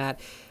to learn that.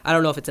 I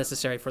don't know if it's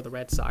necessary for the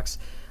Red Sox.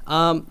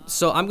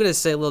 So I'm going to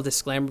say a little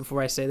disclaimer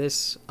before I say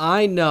this.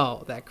 I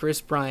know that Kris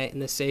Bryant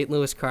and the St.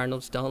 Louis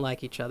Cardinals don't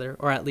like each other,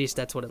 or at least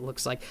that's what it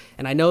looks like.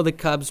 And I know the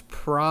Cubs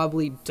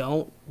probably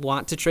don't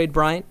want to trade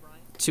Bryant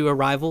to a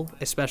rival,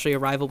 especially a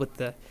rival with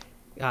the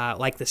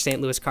like the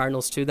St. Louis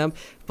Cardinals to them,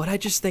 but I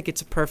just think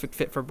it's a perfect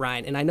fit for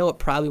Bryant, and I know it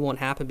probably won't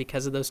happen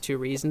because of those 2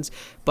 reasons,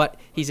 but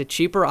he's a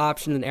cheaper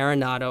option than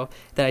Arenado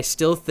that I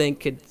still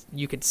think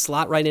you could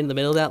slot right in the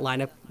middle of that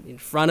lineup, in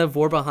front of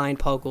or behind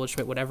Paul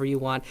Goldschmidt, whatever you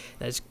want.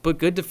 That's a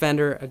good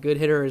defender, a good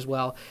hitter as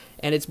well,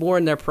 and it's more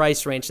in their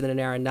price range than an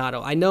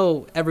Arenado. I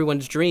know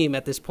everyone's dream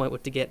at this point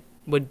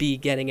would be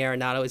getting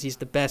Arenado, as he's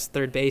the best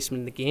third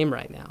baseman in the game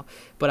right now.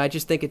 But I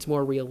just think it's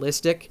more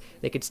realistic.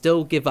 They could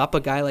still give up a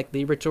guy like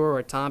Liberatore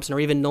or Thompson or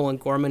even Nolan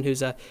Gorman,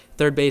 who's a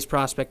third base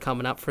prospect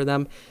coming up for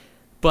them.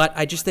 But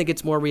I just think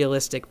it's more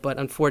realistic. But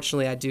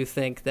unfortunately, I do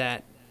think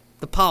that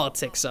the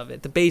politics of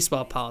it, the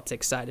baseball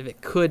politics side of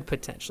it, could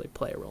potentially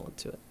play a role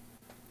into it.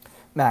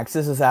 Max,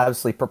 this is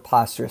absolutely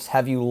preposterous.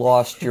 Have you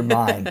lost your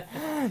mind?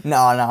 No,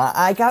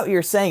 I got what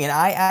you're saying, and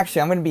I'm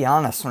going to be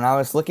honest. When I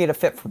was looking at a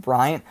fit for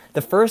Bryant,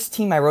 the first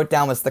team I wrote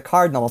down was the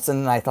Cardinals,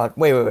 and then I thought,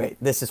 wait,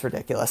 this is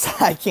ridiculous.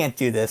 I can't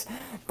do this.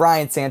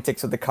 Bryant's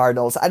antics with the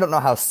Cardinals, I don't know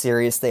how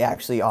serious they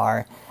actually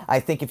are. I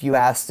think if you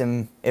asked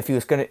him if he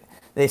was going to...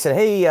 They said,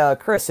 hey,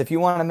 Chris, if you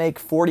want to make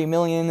 $40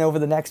 million over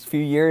the next few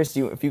years,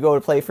 if you go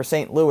to play for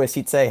St. Louis,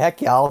 he'd say,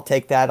 heck yeah, I'll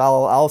take that.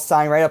 I'll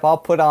sign right up. I'll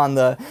put on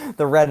the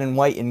red and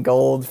white and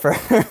gold for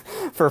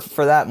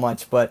for that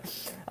much.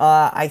 But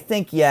I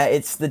think, yeah,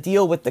 it's the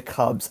deal with the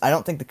Cubs. I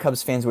don't think the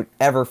Cubs fans would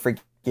ever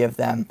forgive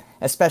them,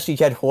 especially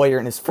Jed Hoyer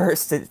in his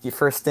first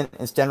stint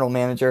as general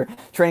manager,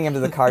 trading him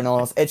to the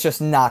Cardinals. It's just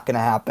not going to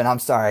happen. I'm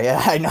sorry.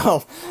 I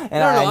know.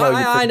 And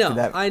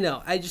I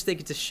know. I just think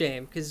it's a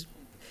shame because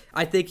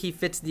I think he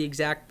fits the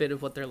exact bit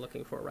of what they're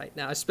looking for right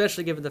now,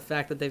 especially given the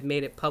fact that they've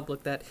made it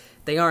public that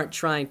they aren't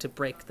trying to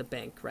break the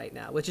bank right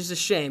now, which is a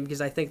shame because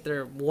I think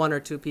they're one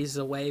or two pieces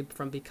away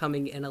from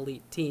becoming an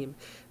elite team.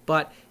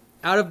 But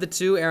out of the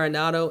two,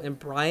 Arenado and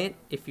Bryant,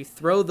 if you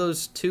throw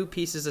those two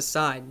pieces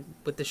aside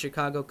with the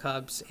Chicago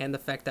Cubs and the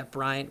fact that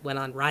Bryant went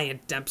on Ryan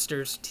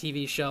Dempster's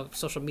TV show,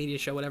 social media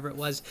show, whatever it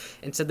was,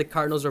 and said the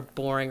Cardinals are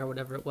boring or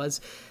whatever it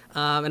was,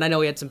 and I know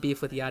he had some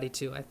beef with Yachty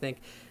too, I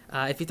think.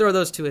 If you throw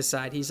those two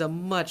aside, he's a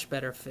much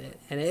better fit.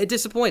 And it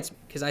disappoints me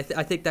because I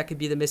think that could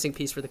be the missing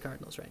piece for the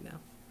Cardinals right now.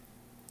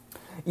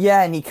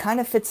 Yeah, and he kind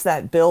of fits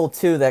that bill,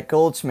 too, that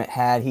Goldschmidt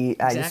had. Exactly.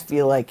 I just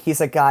feel like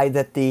he's a guy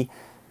that the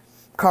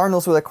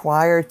Cardinals would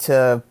acquire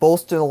to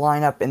bolster the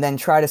lineup and then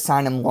try to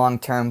sign him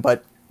long-term,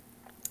 but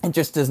it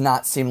just does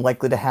not seem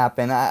likely to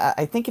happen.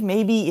 I think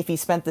maybe if he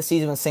spent the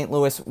season with St.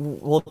 Louis,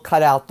 we'll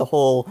cut out the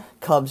whole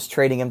Cubs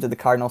trading him to the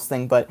Cardinals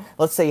thing, but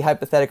let's say he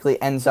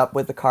hypothetically ends up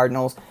with the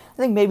Cardinals. I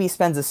think maybe he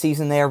spends a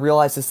season there,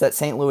 realizes that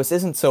St. Louis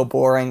isn't so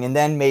boring, and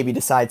then maybe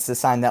decides to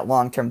sign that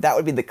long-term. That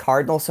would be the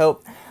Cardinals'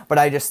 hope, but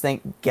I just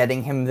think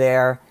getting him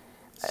there,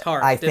 it's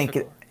hard.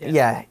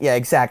 Yeah,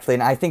 exactly.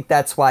 And I think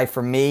that's why,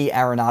 for me,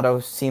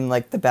 Arenado seemed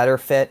like the better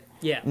fit.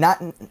 Yeah.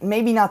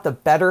 Maybe not the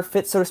better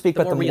fit, so to speak,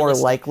 but the more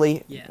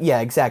likely.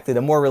 Yeah, exactly.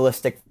 The more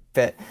realistic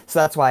fit. So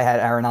that's why I had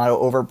Arenado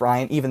over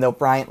Bryant, even though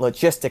Bryant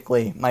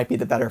logistically might be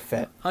the better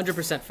fit.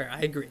 100% fair. I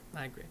agree.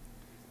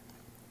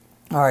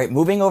 All right,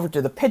 moving over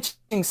to the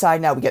pitching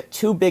side now, we get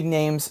two big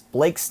names,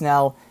 Blake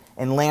Snell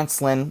and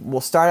Lance Lynn.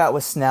 We'll start out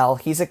with Snell.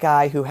 He's a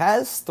guy who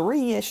has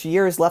 3-ish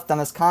years left on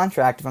his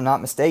contract, if I'm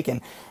not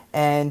mistaken.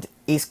 And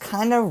he's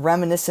kind of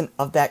reminiscent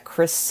of that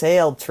Chris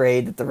Sale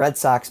trade that the Red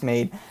Sox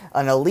made.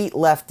 An elite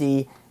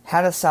lefty,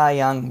 had a Cy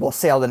Young. Well,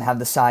 Sale didn't have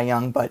the Cy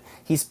Young, but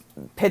he's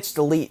pitched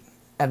elite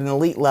at an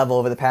elite level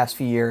over the past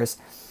few years.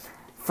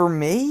 For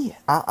me,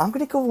 I'm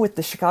going to go with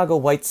the Chicago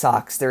White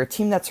Sox. They're a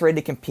team that's ready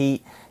to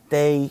compete.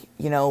 They,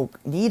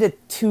 need a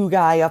two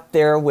guy up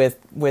there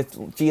with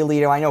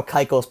Giolito. I know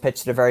Keuchel's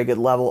pitched at a very good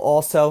level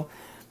also,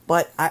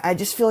 but I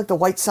just feel like the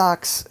White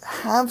Sox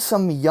have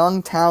some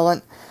young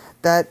talent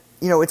that,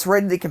 it's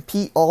ready to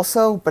compete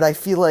also, but I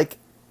feel like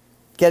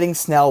getting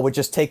Snell would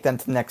just take them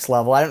to the next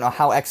level. I don't know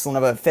how excellent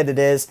of a fit it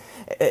is.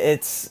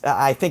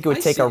 I think it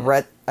would take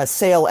a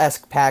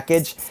Sale-esque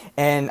package,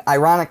 and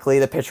ironically,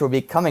 the pitcher would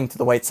be coming to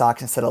the White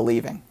Sox instead of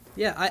leaving.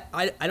 Yeah,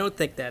 I don't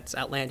think that's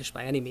outlandish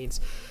by any means.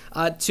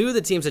 Two of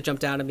the teams that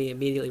jumped out at me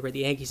immediately were the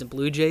Yankees and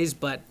Blue Jays,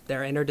 but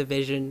they're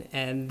interdivision,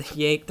 and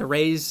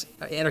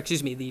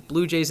the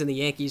Blue Jays and the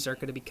Yankees are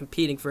going to be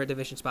competing for a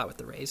division spot with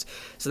the Rays.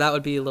 So that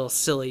would be a little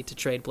silly to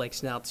trade Blake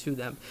Snell to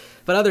them.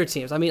 But other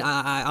teams,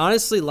 I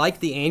honestly like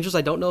the Angels.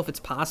 I don't know if it's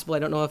possible. I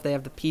don't know if they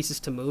have the pieces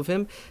to move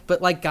him.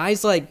 But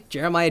guys like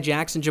Jeremiah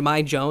Jackson,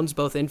 Jahmai Jones,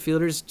 both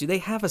infielders, do they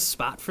have a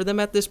spot for them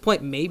at this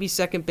point? Maybe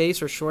second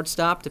base or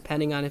shortstop,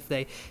 depending on if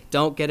they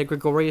don't get a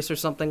Gregorius or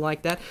something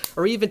like that.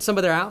 Or even some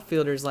of their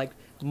outfielders like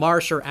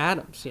Marsh or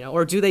Adams,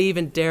 or do they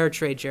even dare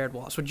trade Jared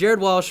Walsh? Would Jared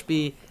Walsh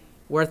be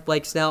worth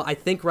Blake Snell? I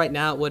think right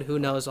now it would. Who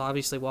knows?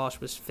 Obviously, Walsh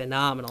was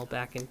phenomenal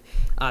back in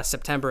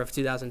September of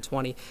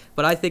 2020.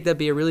 But I think that'd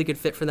be a really good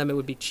fit for them. It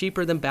would be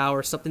cheaper than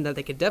Bauer, something that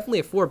they could definitely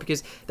afford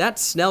because that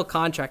Snell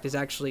contract is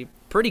actually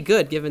pretty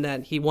good given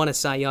that he won a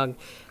Cy Young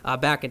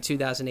back in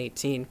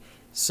 2018.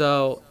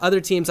 So other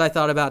teams I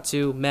thought about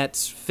too,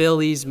 Mets,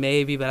 Phillies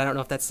maybe, but I don't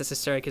know if that's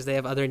necessary because they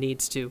have other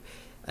needs to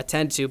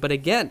attend to. But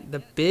again, the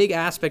big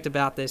aspect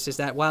about this is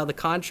that while the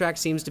contract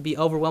seems to be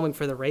overwhelming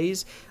for the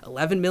Rays,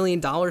 $11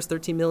 million,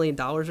 $13 million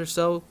or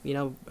so,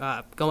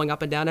 going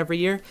up and down every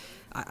year,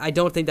 I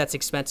don't think that's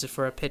expensive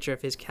for a pitcher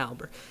of his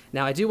caliber.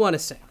 Now, I do want to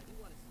say,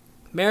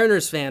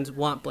 Mariners fans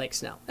want Blake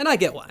Snell, and I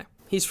get why.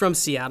 He's from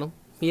Seattle.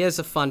 He has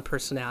a fun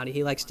personality.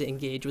 He likes to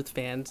engage with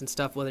fans and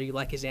stuff, whether you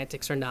like his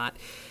antics or not.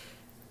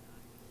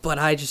 But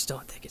I just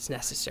don't think it's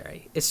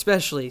necessary,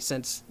 especially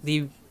since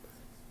the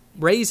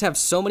Rays have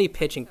so many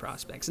pitching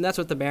prospects, and that's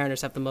what the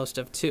Mariners have the most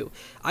of too.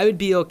 I would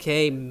be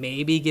okay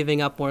maybe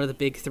giving up one of the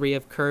big three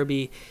of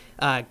Kirby,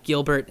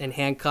 Gilbert, and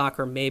Hancock,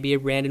 or maybe a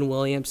Brandon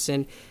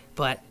Williamson.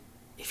 But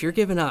if you're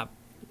giving up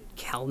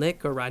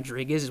Kelnick or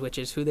Rodriguez, which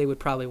is who they would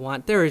probably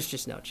want, there is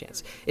just no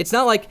chance. It's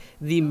not like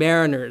the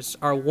Mariners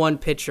are one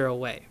pitcher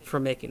away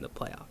from making the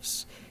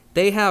playoffs.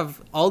 They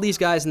have all these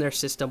guys in their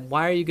system.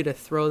 Why are you going to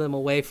throw them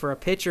away for a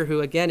pitcher who,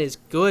 again, is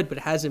good but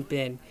hasn't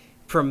been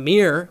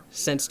premier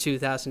since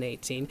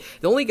 2018?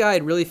 The only guy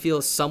I'd really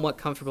feel somewhat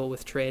comfortable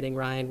with trading,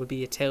 Ryan, would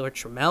be a Taylor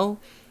Trammell,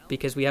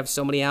 because we have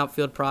so many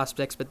outfield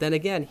prospects. But then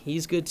again,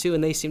 he's good too,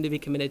 and they seem to be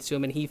committed to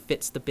him, and he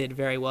fits the bid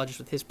very well just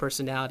with his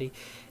personality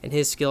and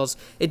his skills.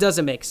 It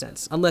doesn't make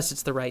sense unless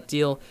it's the right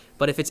deal.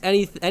 But if it's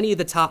any of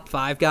the top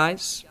 5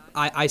 guys,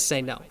 I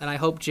say no. And I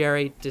hope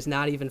Jerry does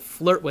not even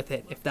flirt with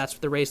it if that's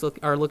what the Rays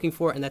are looking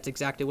for, and that's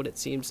exactly what it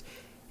seems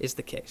is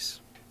the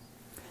case.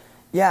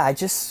 Yeah, I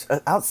just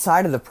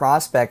outside of the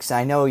prospects,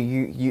 I know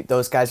you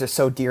those guys are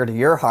so dear to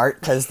your heart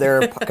because they're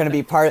going to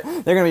be part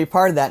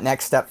of that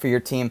next step for your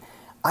team.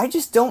 I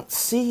just don't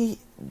see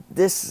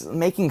this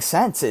making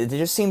sense. It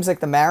just seems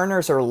like the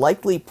Mariners are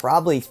likely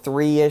probably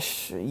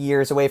 3-ish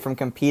years away from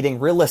competing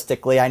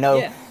realistically. I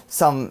know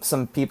some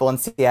people in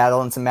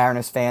Seattle and some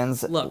Mariners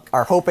fans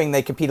are hoping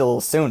they compete a little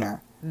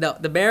sooner. No,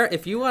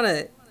 if you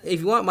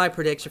want my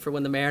prediction for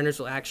when the Mariners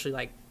will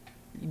actually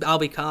I'll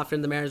be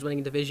confident the Mariners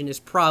winning a division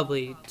is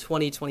probably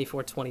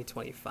 2024,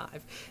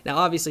 2025. Now,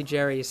 obviously,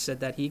 Jerry has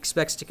said that he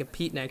expects to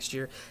compete next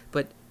year,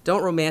 but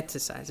don't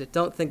romanticize it.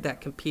 Don't think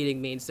that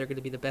competing means they're going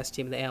to be the best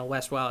team in the AL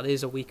West while it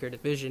is a weaker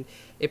division.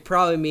 It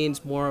probably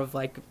means more of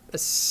like a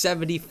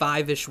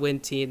 75-ish win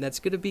team that's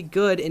going to be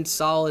good and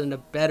solid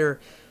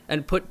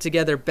and put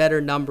together better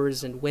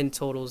numbers and win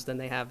totals than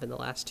they have in the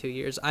last 2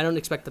 years. I don't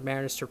expect the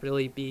Mariners to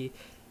really be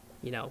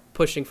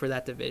pushing for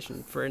that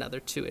division for another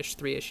 2-ish,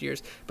 3-ish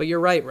years. But you're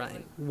right,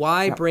 Ryan.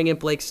 Why bring in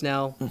Blake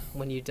Snell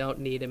when you don't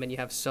need him and you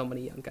have so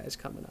many young guys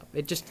coming up?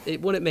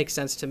 It wouldn't make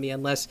sense to me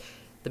unless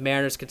the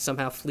Mariners could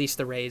somehow fleece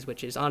the Rays,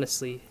 which is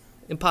honestly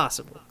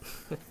impossible.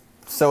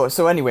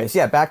 So anyways,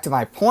 back to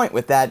my point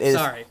with that is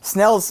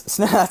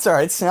that's all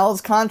right.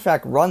 Snell's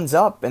contract runs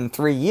up in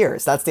 3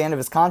 years. That's the end of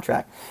his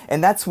contract.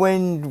 And that's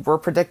when we're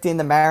predicting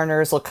the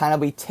Mariners will kind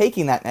of be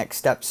taking that next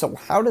step. So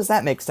how does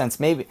that make sense?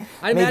 I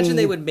imagine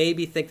they would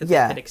maybe think that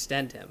they could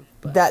extend him.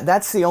 But.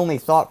 That's the only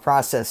thought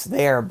process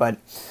there, but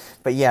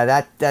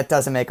that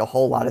doesn't make a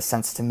whole lot of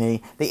sense to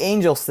me. The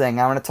Angels thing,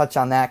 I want to touch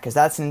on that because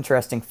that's an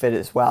interesting fit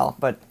as well.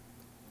 But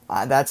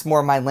that's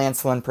more my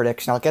Lance Lynn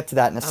prediction. I'll get to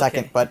that in a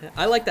second. But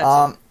I like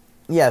that too.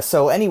 Yeah,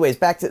 so anyways,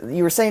 back to,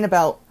 you were saying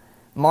about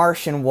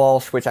Marsh and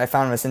Walsh, which I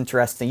found was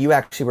interesting. You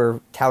actually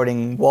were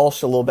touting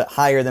Walsh a little bit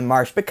higher than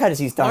Marsh because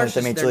he's done at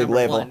the Major League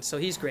level. So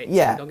he's great.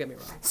 Yeah. Don't get me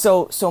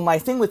wrong. So my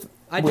thing with...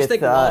 I just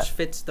think Walsh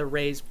fits the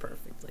Rays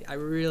perfectly. I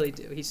really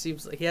do. He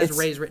seems like he has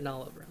Rays written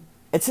all over him.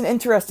 It's an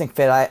interesting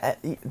fit.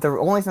 The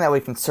only thing that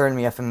would concern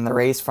me if I'm in the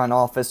Rays front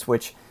office,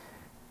 which...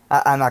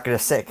 I'm not going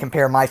to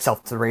compare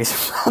myself to the Rays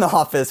front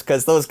office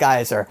because those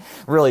guys are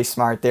really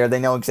smart there.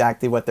 They know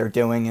exactly what they're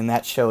doing, and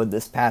that showed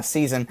this past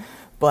season.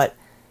 But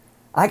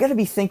I got to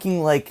be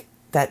thinking like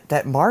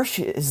that Marsh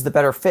is the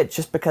better fit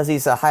just because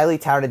he's a highly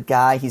touted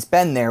guy. He's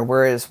been there,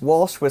 whereas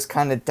Walsh was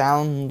kind of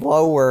down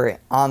lower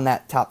on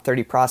that top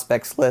 30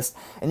 prospects list.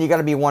 And you got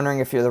to be wondering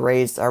if you're the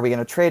Rays, are we going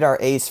to trade our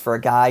ace for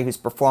a guy whose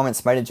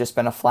performance might have just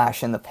been a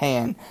flash in the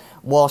pan?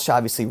 Walsh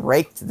obviously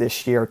raked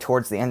this year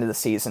towards the end of the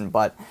season,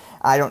 but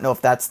I don't know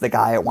if that's the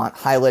guy I want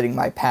highlighting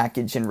my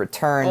package in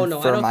return for my ace.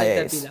 Oh, no, I don't think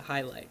that'd be the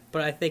highlight,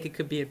 but I think it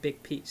could be a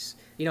big piece.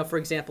 For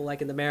example,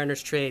 like in the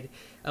Mariners trade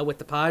with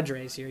the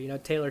Padres here,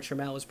 Taylor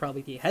Trammell was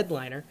probably the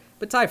headliner,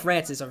 but Ty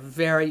France is a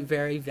very,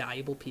 very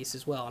valuable piece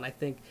as well, and I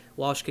think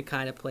Walsh could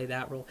kind of play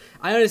that role.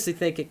 I honestly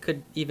think it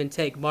could even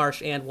take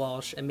Marsh and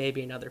Walsh and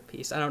maybe another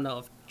piece. I don't know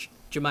if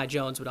Jahmai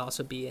Jones would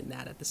also be in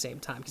that at the same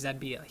time because that'd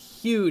be a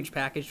huge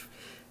package,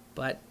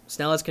 but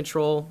Snell has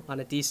control on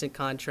a decent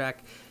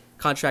contract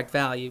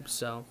value,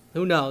 so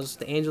who knows?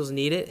 The Angels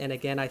need it, and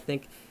again, I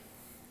think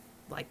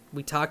like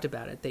we talked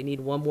about it, they need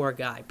one more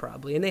guy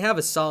probably, and they have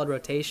a solid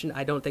rotation.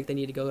 I don't think they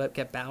need to go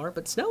get Bauer,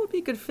 but Snell would be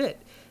a good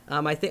fit.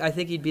 I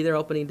think he'd be their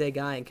opening day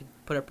guy and could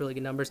put up really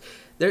good numbers.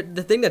 The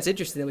thing that's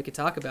interesting that we could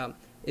talk about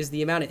is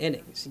the amount of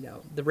innings.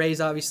 The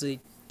Rays obviously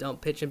don't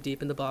pitch him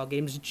deep in the ball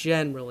games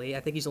generally. I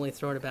think he's only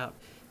thrown about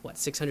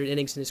 600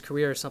 innings in his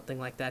career or something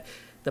like that.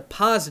 The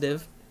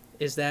positive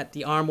is that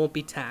the arm won't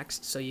be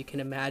taxed, so you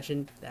can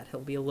imagine that he'll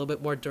be a little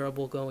bit more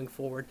durable going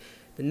forward.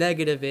 The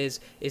negative is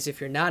if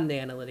you're not an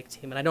analytic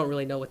team, and I don't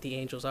really know what the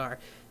Angels are,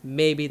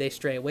 maybe they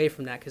stray away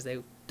from that because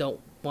they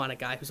don't want a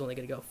guy who's only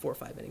going to go 4 or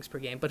 5 innings per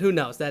game. But who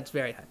knows? That's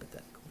very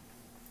hypothetical.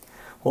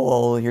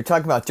 Well, you're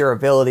talking about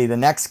durability. The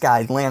next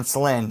guy, Lance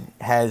Lynn,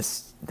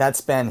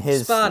 that's been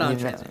his spot on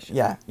transition.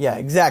 Yeah,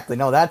 exactly.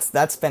 No,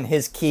 that's been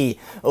his key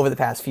over the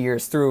past few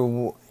years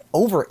through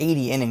over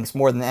 80 innings,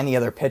 more than any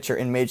other pitcher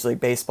in Major League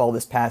Baseball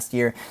this past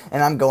year.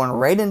 And I'm going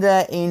right into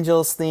that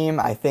Angels theme.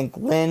 I think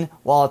Lynn,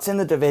 while it's in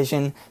the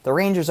division, the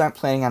Rangers aren't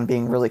planning on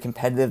being really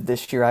competitive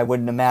this year, I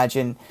wouldn't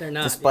imagine. They're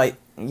not. Despite,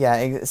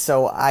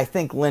 so I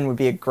think Lynn would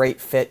be a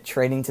great fit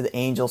trading to the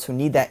Angels, who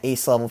need that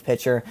ace-level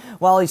pitcher.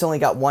 While he's only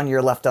got 1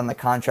 year left on the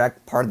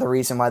contract, part of the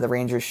reason why the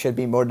Rangers should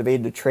be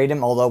motivated to trade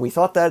him, although we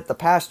thought that at the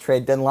past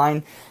trade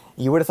deadline,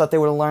 You would have thought they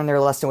would have learned their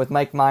lesson with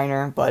Mike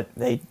Minor, but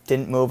they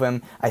didn't move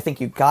him. I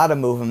think you got to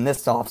move him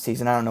this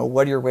offseason. I don't know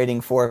what you're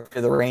waiting for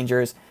the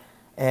Rangers.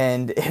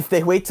 And if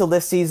they wait till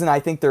this season, I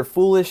think they're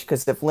foolish,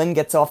 because if Lynn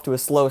gets off to a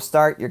slow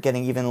start, you're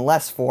getting even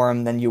less for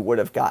him than you would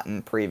have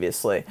gotten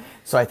previously.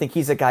 So I think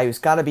he's a guy who's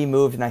got to be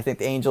moved, and I think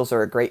the Angels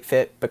are a great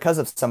fit because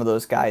of some of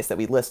those guys that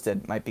we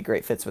listed might be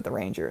great fits with the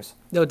Rangers.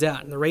 No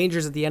doubt. And the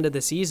Rangers at the end of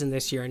the season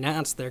this year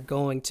announced they're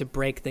going to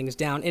break things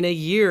down in a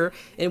year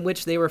in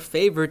which they were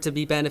favored to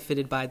be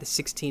benefited by the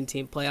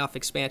 16-team playoff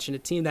expansion, a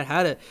team that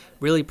had a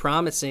really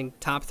promising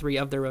top three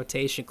of their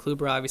rotation.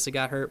 Kluber obviously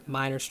got hurt.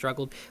 Minor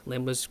struggled.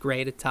 Lim was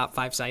great, a top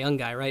 5 Cy Young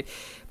guy, right?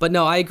 But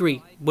no, I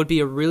agree. Would be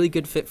a really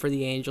good fit for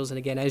the Angels. And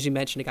again, as you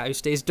mentioned, a guy who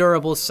stays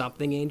durable,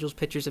 something Angels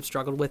pitchers have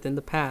struggled with in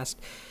the past.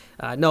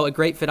 No, a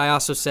great fit. I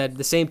also said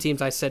the same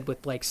teams I said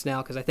with Blake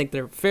Snell, because I think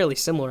they're fairly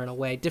similar in a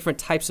way. Different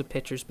types of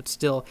pitchers, but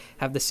still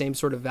have the same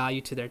sort of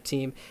value to their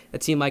team. A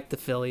team like the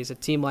Phillies, a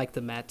team like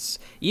the Mets,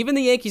 even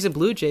the Yankees and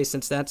Blue Jays,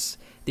 since that's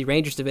the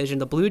Rangers division.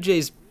 The Blue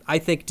Jays, I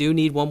think, do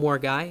need one more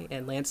guy,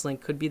 and Lance Lynn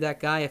could be that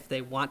guy if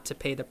they want to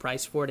pay the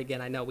price for it.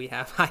 Again, I know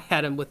I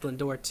had him with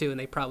Lindor too, and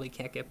they probably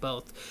can't get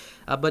both.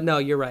 But no,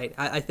 you're right.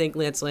 I think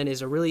Lance Lynn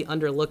is a really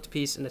underlooked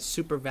piece and a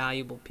super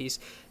valuable piece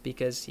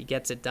because he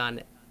gets it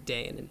done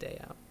day in and day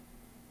out.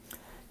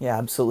 Yeah,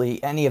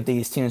 absolutely. Any of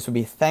these teams would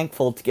be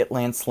thankful to get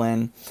Lance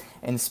Lynn.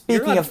 And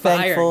speaking of fire.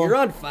 thankful, You're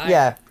on fire.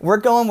 Yeah, we're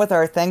going with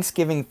our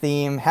Thanksgiving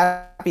theme.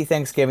 Happy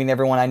Thanksgiving,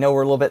 everyone. I know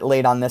we're a little bit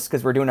late on this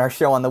because we're doing our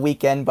show on the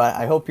weekend, but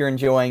I hope you're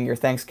enjoying your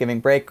Thanksgiving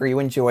break, or you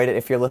enjoyed it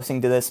if you're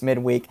listening to this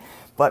midweek.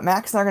 But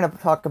Max and I are going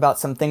to talk about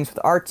some things with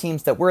our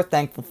teams that we're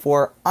thankful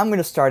for. I'm going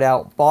to start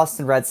out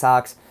Boston Red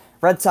Sox.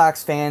 Red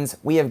Sox fans,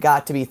 we have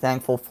got to be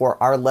thankful for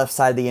our left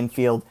side of the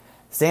infield.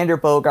 Xander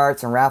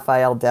Bogaerts and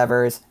Rafael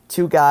Devers,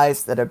 two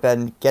guys that have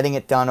been getting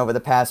it done over the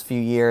past few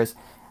years.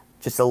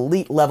 Just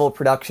elite level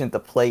production at the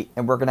plate,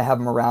 and we're going to have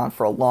them around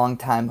for a long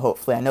time,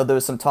 hopefully. I know there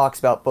was some talks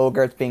about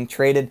Bogaerts being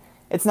traded.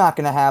 It's not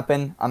going to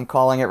happen. I'm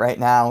calling it right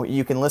now.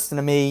 You can listen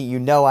to me. You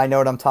know I know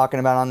what I'm talking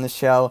about on this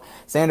show.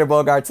 Xander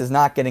Bogaerts is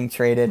not getting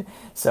traded,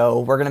 so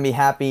we're going to be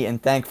happy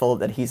and thankful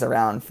that he's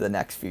around for the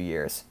next few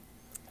years.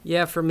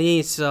 Yeah, for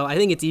me, so I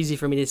think it's easy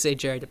for me to say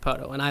Jerry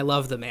Dipoto, and I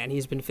love the man.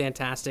 He's been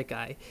fantastic.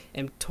 I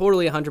am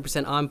totally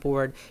 100% on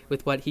board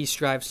with what he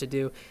strives to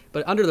do.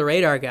 But under the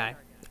radar guy,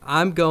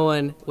 I'm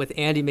going with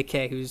Andy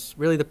McKay, who's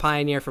really the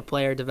pioneer for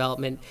player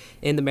development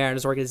in the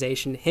Mariners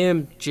organization.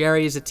 Him,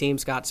 Jerry is a team,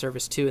 Scott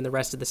Service too, and the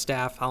rest of the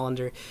staff,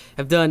 Hollander,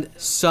 have done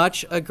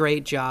such a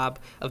great job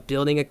of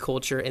building a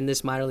culture in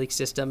this minor league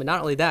system. And not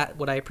only that,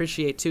 what I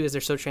appreciate too is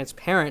they're so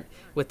transparent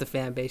with the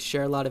fan base,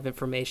 share a lot of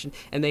information,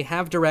 and they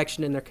have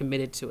direction and they're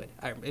committed to it.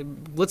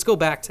 Let's go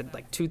back to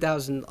like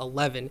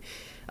 2011.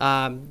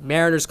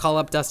 Mariners call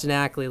up Dustin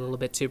Ackley a little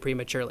bit too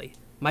prematurely.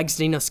 Mike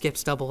Zunino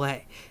skips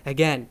Double-A.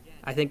 Again,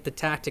 I think the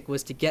tactic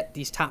was to get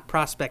these top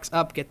prospects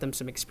up, get them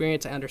some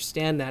experience. I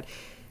understand that.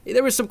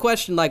 There was some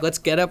question like, let's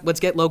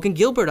get Logan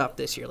Gilbert up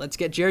this year. Let's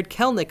get Jared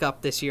Kelenic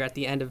up this year at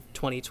the end of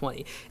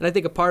 2020. And I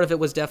think a part of it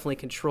was definitely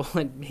control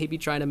and maybe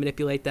trying to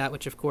manipulate that,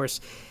 which of course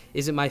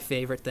isn't my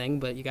favorite thing,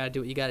 but you got to do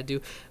what you got to do.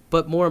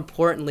 But more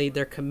importantly,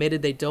 they're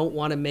committed. They don't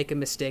want to make a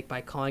mistake by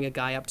calling a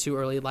guy up too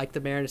early like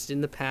the Mariners did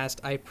in the past.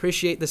 I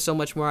appreciate this so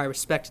much more. I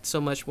respect it so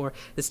much more.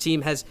 This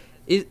team has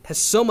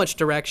so much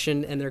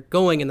direction, and they're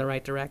going in the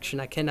right direction.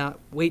 I cannot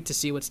wait to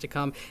see what's to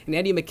come. And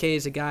Andy McKay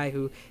is a guy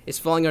who is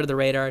falling under the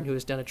radar and who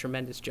has done a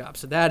tremendous job.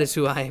 So that is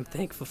who I am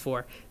thankful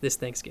for this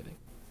Thanksgiving.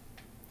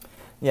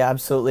 Yeah,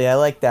 absolutely. I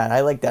like that.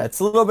 It's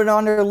a little bit of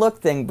an underlooked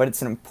thing, but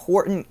it's an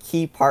important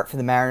key part for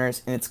the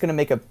Mariners, and it's going to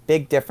make a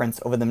big difference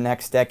over the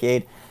next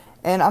decade.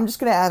 And I'm just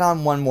going to add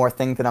on one more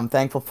thing that I'm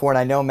thankful for, and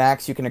I know,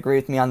 Max, you can agree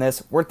with me on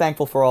this. We're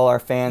thankful for all our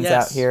fans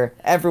out here,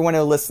 everyone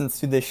who listens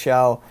to this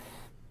show.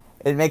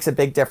 It makes a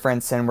big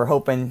difference, and we're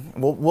hoping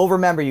we'll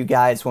remember you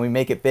guys when we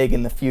make it big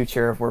in the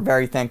future. We're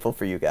very thankful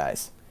for you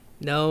guys.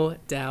 No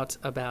doubt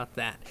about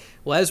that.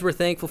 Well, as we're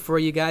thankful for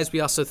you guys,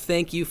 we also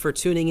thank you for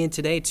tuning in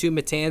today to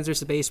Matanzers,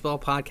 the baseball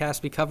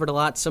podcast. We covered a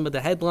lot, some of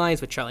the headlines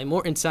with Charlie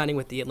Morton signing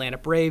with the Atlanta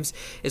Braves,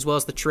 as well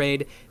as the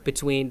trade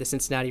between the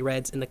Cincinnati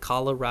Reds and the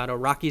Colorado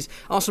Rockies.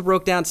 Also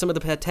broke down some of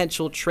the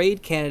potential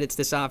trade candidates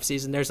this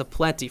offseason. There's a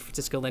plenty: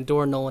 Francisco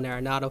Lindor, Nolan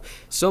Arenado,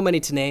 so many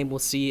to name. We'll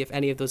see if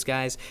any of those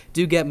guys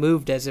do get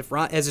moved. As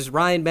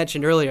Ryan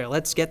mentioned earlier,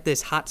 let's get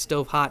this hot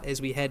stove hot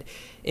as we head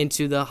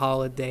into the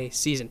holiday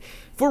season.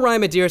 For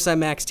Ryan Medeiros, I'm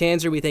Max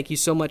Tanzer. We thank you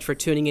so much for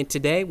tuning in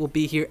today. We'll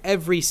be here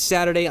every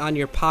Saturday on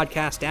your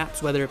podcast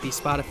apps, whether it be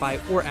Spotify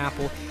or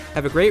Apple.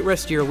 Have a great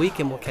rest of your week,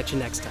 and we'll catch you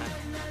next time.